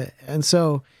 And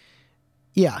so,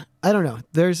 yeah, I don't know.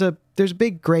 There's a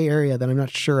big gray area that I'm not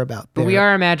sure about. But there. we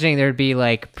are imagining there'd be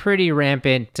like pretty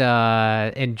rampant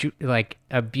like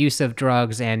abuse of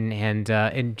drugs and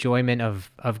enjoyment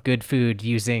of good food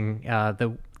using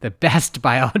the best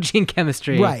biology and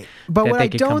chemistry. Right. But that what they I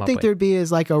could come don't up think with. there'd be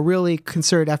is like a really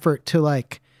concerted effort to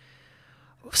like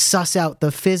suss out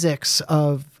the physics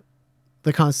of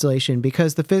the constellation,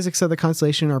 because the physics of the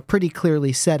constellation are pretty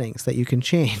clearly settings that you can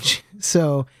change.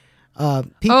 So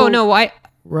people Oh no, I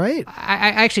right?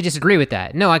 actually disagree with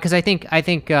that. No, because I think I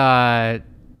think there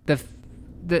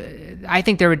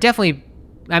would definitely.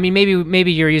 I mean,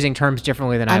 maybe you're using terms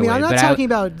differently than I would. I'm not but talking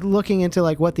about looking into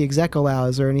like what the exec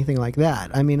allows or anything like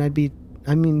that. I mean,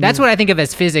 that's what I think of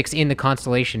as physics in the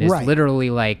constellation is Right. literally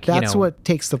like that's what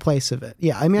takes the place of it.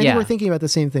 Yeah. I mean, I think Yeah. we're thinking about the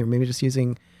same thing. Maybe just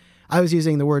I was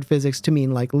using the word physics to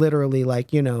mean like literally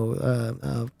like,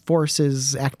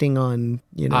 forces acting on,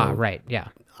 right, yeah.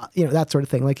 That sort of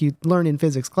thing. Like you learn in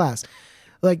physics class.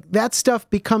 Like that stuff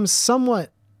becomes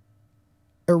somewhat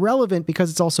irrelevant because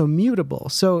it's also mutable.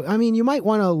 So, I mean, you might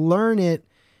want to learn it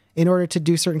in order to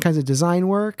do certain kinds of design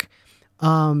work.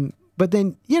 But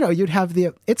then, you'd have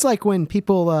it's like when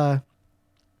people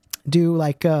do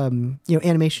like,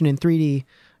 animation in 3D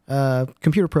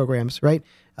computer programs, right?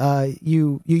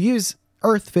 You use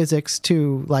Earth physics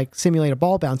to like simulate a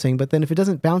ball bouncing, but then if it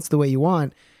doesn't bounce the way you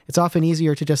want, it's often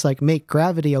easier to just like make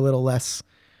gravity a little less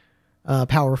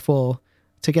powerful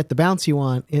to get the bounce you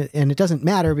want. And it doesn't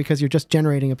matter because you're just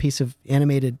generating a piece of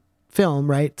animated film,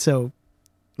 right? So it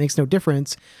makes no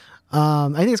difference.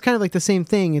 I think it's kind of like the same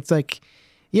thing. It's like,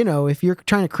 if you're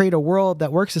trying to create a world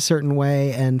that works a certain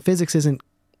way and physics isn't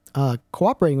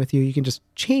cooperating with you, you can just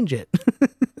change it.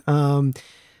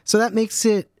 So that makes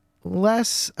it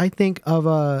less, I think, of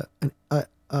a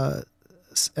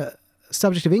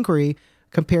subject of inquiry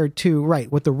compared to, right,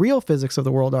 what the real physics of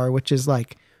the world are, which is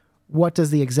like, what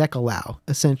does the exec allow,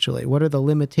 essentially? What are the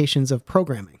limitations of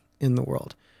programming in the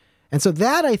world? And so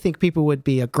that I think people would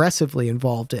be aggressively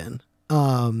involved in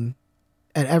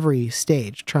at every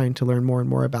stage, trying to learn more and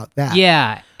more about that.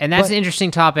 Yeah, and that's But- an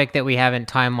interesting topic that we haven't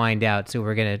timelined out, so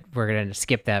we're gonna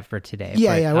skip that for today.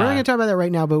 Yeah, But, yeah. We're not going to talk about that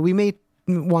right now, but we may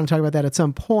want to talk about that at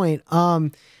some point.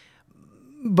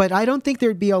 But I don't think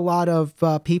there'd be a lot of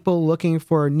people looking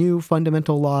for new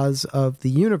fundamental laws of the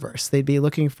universe. They'd be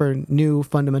looking for new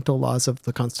fundamental laws of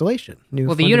the constellation.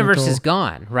 Well, the universe is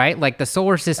gone, right? Like the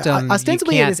solar system.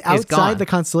 ostensibly you it can't- is outside gone. the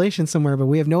constellation somewhere, but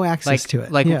we have no access to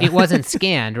it. Like Yeah. it wasn't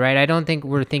scanned, right? I don't think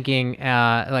we're thinking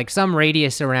like some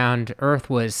radius around Earth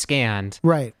was scanned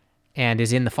Right. and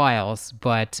is in the files,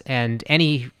 and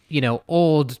any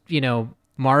old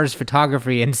Mars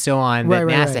photography and so on that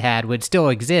Right, NASA right. had would still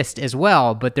exist as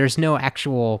well, but there's no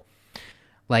actual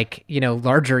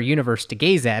larger universe to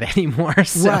gaze at anymore.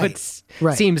 So Right, it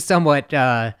right. seems somewhat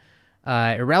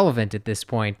irrelevant at this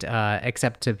point,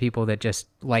 except to people that just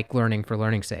like learning for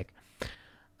learning's sake.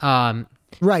 Right.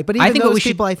 But I even think what those we should-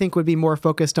 people, I think, would be more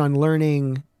focused on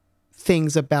learning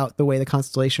things about the way the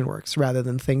constellation works rather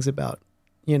than things about,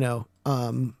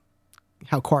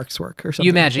 how quarks work or something.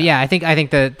 You like imagine, that. yeah. I think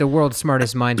the world's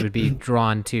smartest minds would be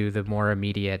drawn to the more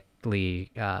immediately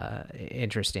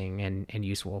interesting and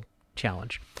useful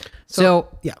challenge. So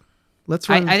Yeah. let's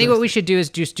run. I think what we should do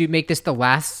is just make this the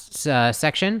last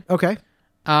section. Okay.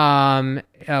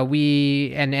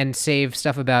 We and save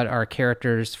stuff about our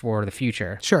characters for the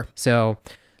future. Sure. So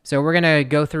we're gonna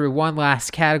go through one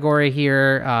last category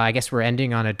here. I guess we're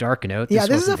ending on a dark note. This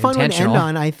is a fun one to end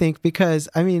on, I think, because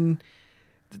I mean,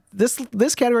 this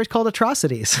category is called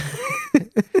atrocities.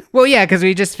 Well, yeah, because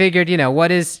we just figured,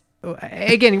 what is.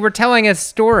 Again, we're telling a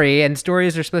story, and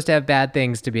stories are supposed to have bad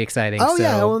things to be exciting. Oh, so.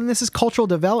 Yeah. Well, and this is cultural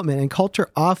development, and culture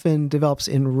often develops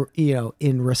in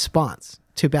response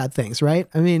to bad things, right?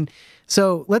 I mean,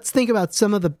 so let's think about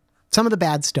some of the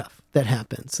bad stuff that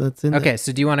happens. So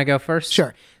so do you want to go first?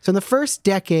 Sure. So in the first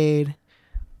decade,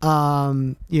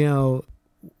 somebody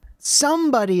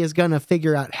is going to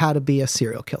figure out how to be a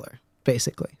serial killer,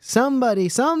 basically. Some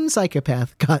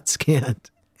psychopath got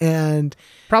scanned. And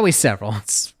probably several.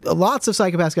 Lots of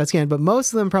psychopaths got scanned, but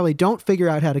most of them probably don't figure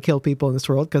out how to kill people in this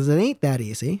world because it ain't that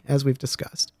easy, as we've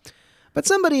discussed. But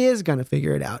somebody is going to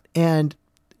figure it out. And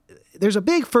there's a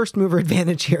big first mover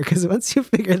advantage here because once you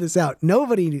figure this out,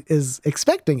 nobody is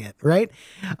expecting it, right?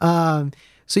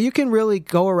 So you can really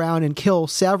go around and kill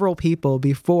several people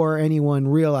before anyone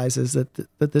realizes that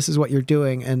this is what you're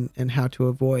doing and how to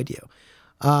avoid you.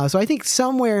 So I think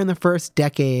somewhere in the first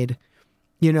decade,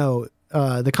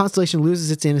 the constellation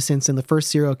loses its innocence and the first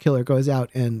serial killer goes out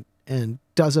and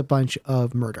does a bunch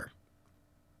of murder.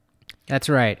 That's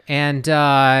right. And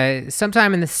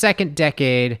sometime in the second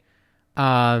decade,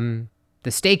 the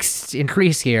stakes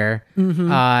increase here.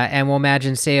 Mm-hmm. And we'll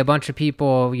imagine, say, a bunch of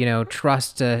people,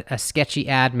 trust a sketchy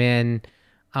admin.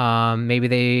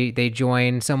 Maybe they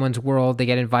join someone's world, they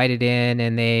get invited in,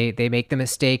 and they make the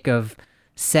mistake of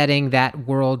setting that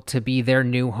world to be their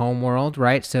new home world,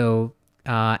 right? So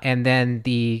and then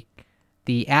the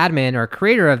admin or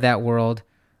creator of that world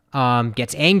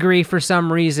gets angry for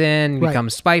some reason,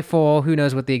 becomes spiteful. Who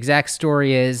knows what the exact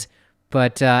story is,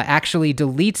 but actually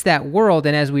deletes that world.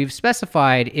 And as we've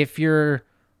specified, if your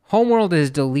homeworld is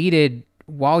deleted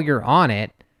while you're on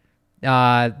it,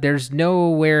 there's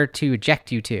nowhere to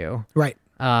eject you to. Right.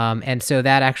 And so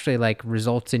that actually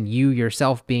results in you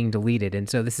yourself being deleted. And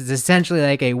so this is essentially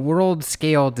like a world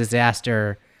scale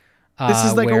disaster. This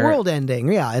is like a world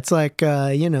ending. Yeah, it's like,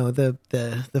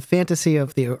 the fantasy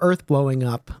of the Earth blowing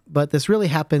up, but this really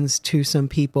happens to some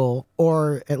people,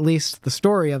 or at least the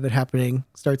story of it happening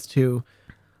starts to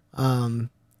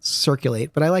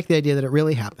circulate. But I like the idea that it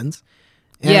really happens.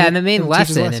 And the main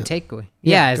lesson and takeaway,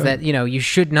 is that, you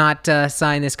should not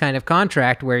sign this kind of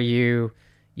contract where you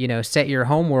set your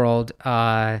homeworld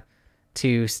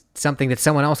to something that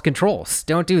someone else controls.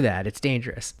 Don't do that. It's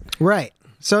dangerous. Right.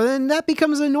 So then that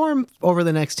becomes a norm over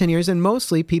the next 10 years, and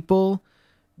mostly people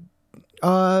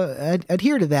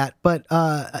adhere to that. But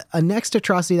a next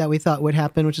atrocity that we thought would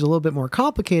happen, which is a little bit more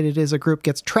complicated, is a group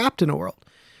gets trapped in a world.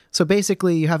 So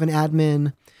basically you have an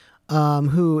admin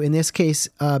who, in this case,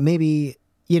 maybe,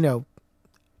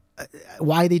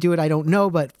 why they do it, I don't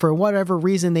know, but for whatever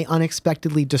reason, they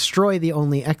unexpectedly destroy the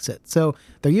only exit. So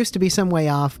there used to be some way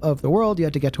off of the world. You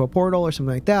had to get to a portal or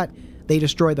something like that. They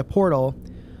destroy the portal.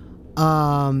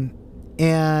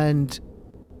 And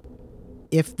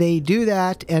if they do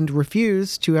that and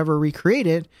refuse to ever recreate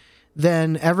it,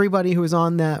 then everybody who was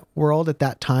on that world at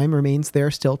that time remains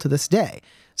there still to this day.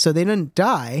 So they didn't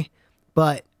die,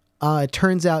 but it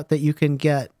turns out that you can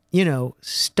get,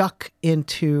 stuck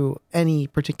into any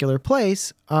particular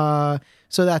place. So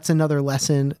that's another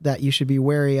lesson that you should be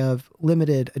wary of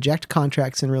limited eject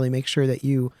contracts and really make sure that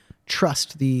you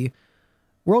trust the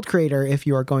world creator if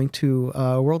you are going to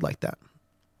a world like that.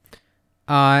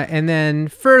 And then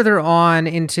further on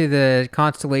into the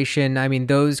constellation, I mean,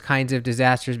 those kinds of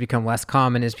disasters become less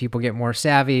common as people get more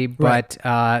savvy, but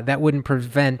that wouldn't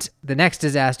prevent the next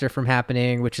disaster from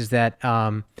happening, which is that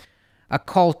a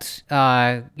cult,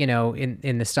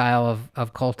 in the style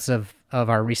of cults of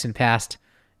our recent past,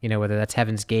 whether that's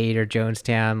Heaven's Gate or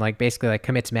Jonestown, basically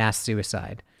commits mass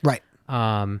suicide. Right.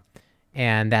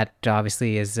 And that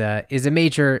obviously is a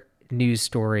major news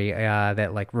story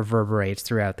that reverberates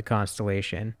throughout the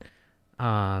constellation.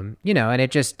 And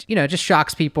it just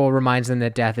shocks people, reminds them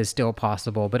that death is still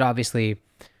possible, but obviously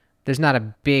there's not a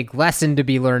big lesson to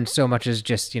be learned so much as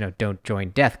just, don't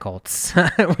join death cults,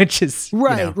 which is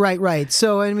right.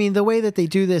 So I mean, the way that they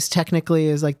do this technically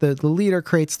is the leader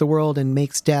creates the world and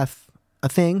makes death a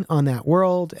thing on that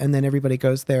world, and then everybody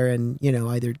goes there and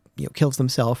either kills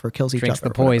themselves or kills each other. Drinks the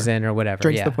poison or whatever.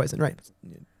 Drinks the poison, right?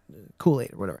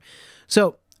 Kool-Aid or whatever.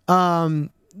 So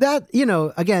that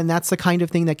again, that's the kind of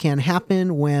thing that can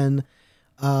happen when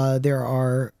there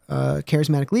are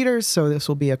charismatic leaders. So this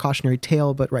will be a cautionary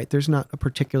tale, but there's not a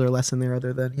particular lesson there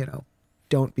other than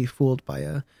don't be fooled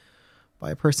by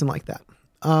by a person like that.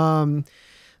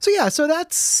 So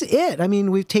that's it. I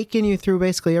mean, we've taken you through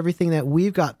basically everything that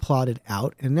we've got plotted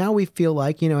out, and now we feel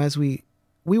like, as we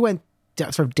went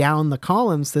sort of down the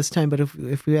columns this time, but if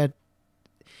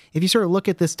you sort of look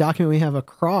at this document we have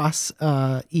across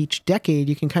each decade,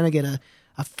 you can kind of get a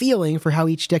feeling for how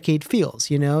each decade feels.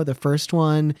 The first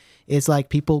one is like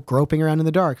people groping around in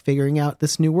the dark, figuring out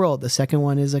this new world. The second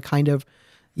one is a kind of,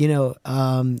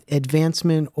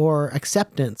 advancement or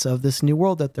acceptance of this new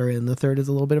world that they're in. The third is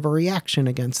a little bit of a reaction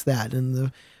against that. And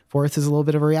the fourth is a little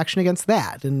bit of a reaction against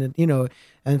that. And,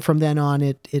 and from then on,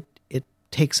 it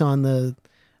takes on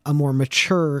a more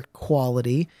mature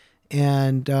quality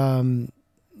and,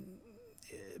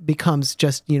 becomes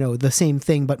just, the same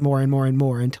thing, but more and more and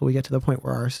more until we get to the point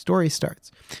where our story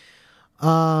starts.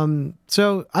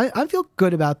 So I feel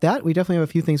good about that. We definitely have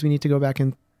a few things we need to go back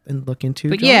and look into.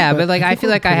 But John, but like I feel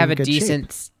like I have a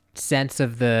decent shape. sense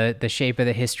of the shape of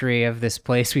the history of this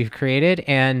place we've created.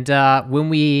 And when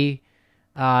we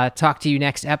talk to you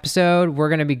next episode, we're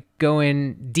going to be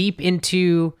going deep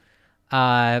into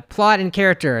plot and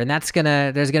character, and there's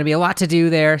gonna be a lot to do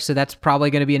there. So that's probably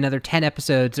going to be another 10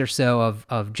 episodes or so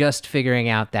of just figuring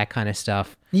out that kind of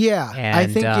stuff. Yeah, and,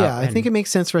 I think it makes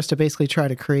sense for us to basically try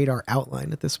to create our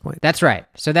outline at this point. That's right.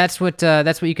 So that's what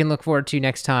you can look forward to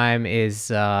next time. Is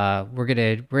we're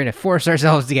gonna force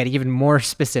ourselves to get even more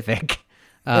specific,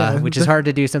 which is hard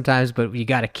to do sometimes, but you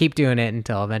got to keep doing it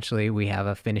until eventually we have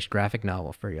a finished graphic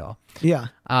novel for y'all. Yeah.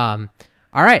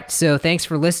 All right. So thanks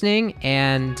for listening,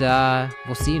 and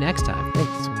we'll see you next time.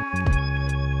 Thanks.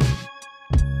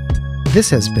 This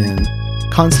has been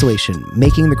Constellation,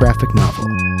 Making the Graphic Novel.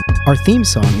 Our theme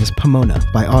song is Pomona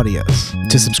by Audios.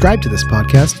 To subscribe to this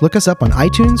podcast, look us up on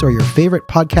iTunes or your favorite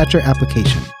podcatcher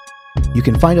application. You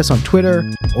can find us on Twitter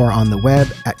or on the web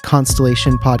at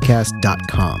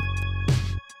constellationpodcast.com.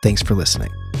 Thanks for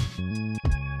listening.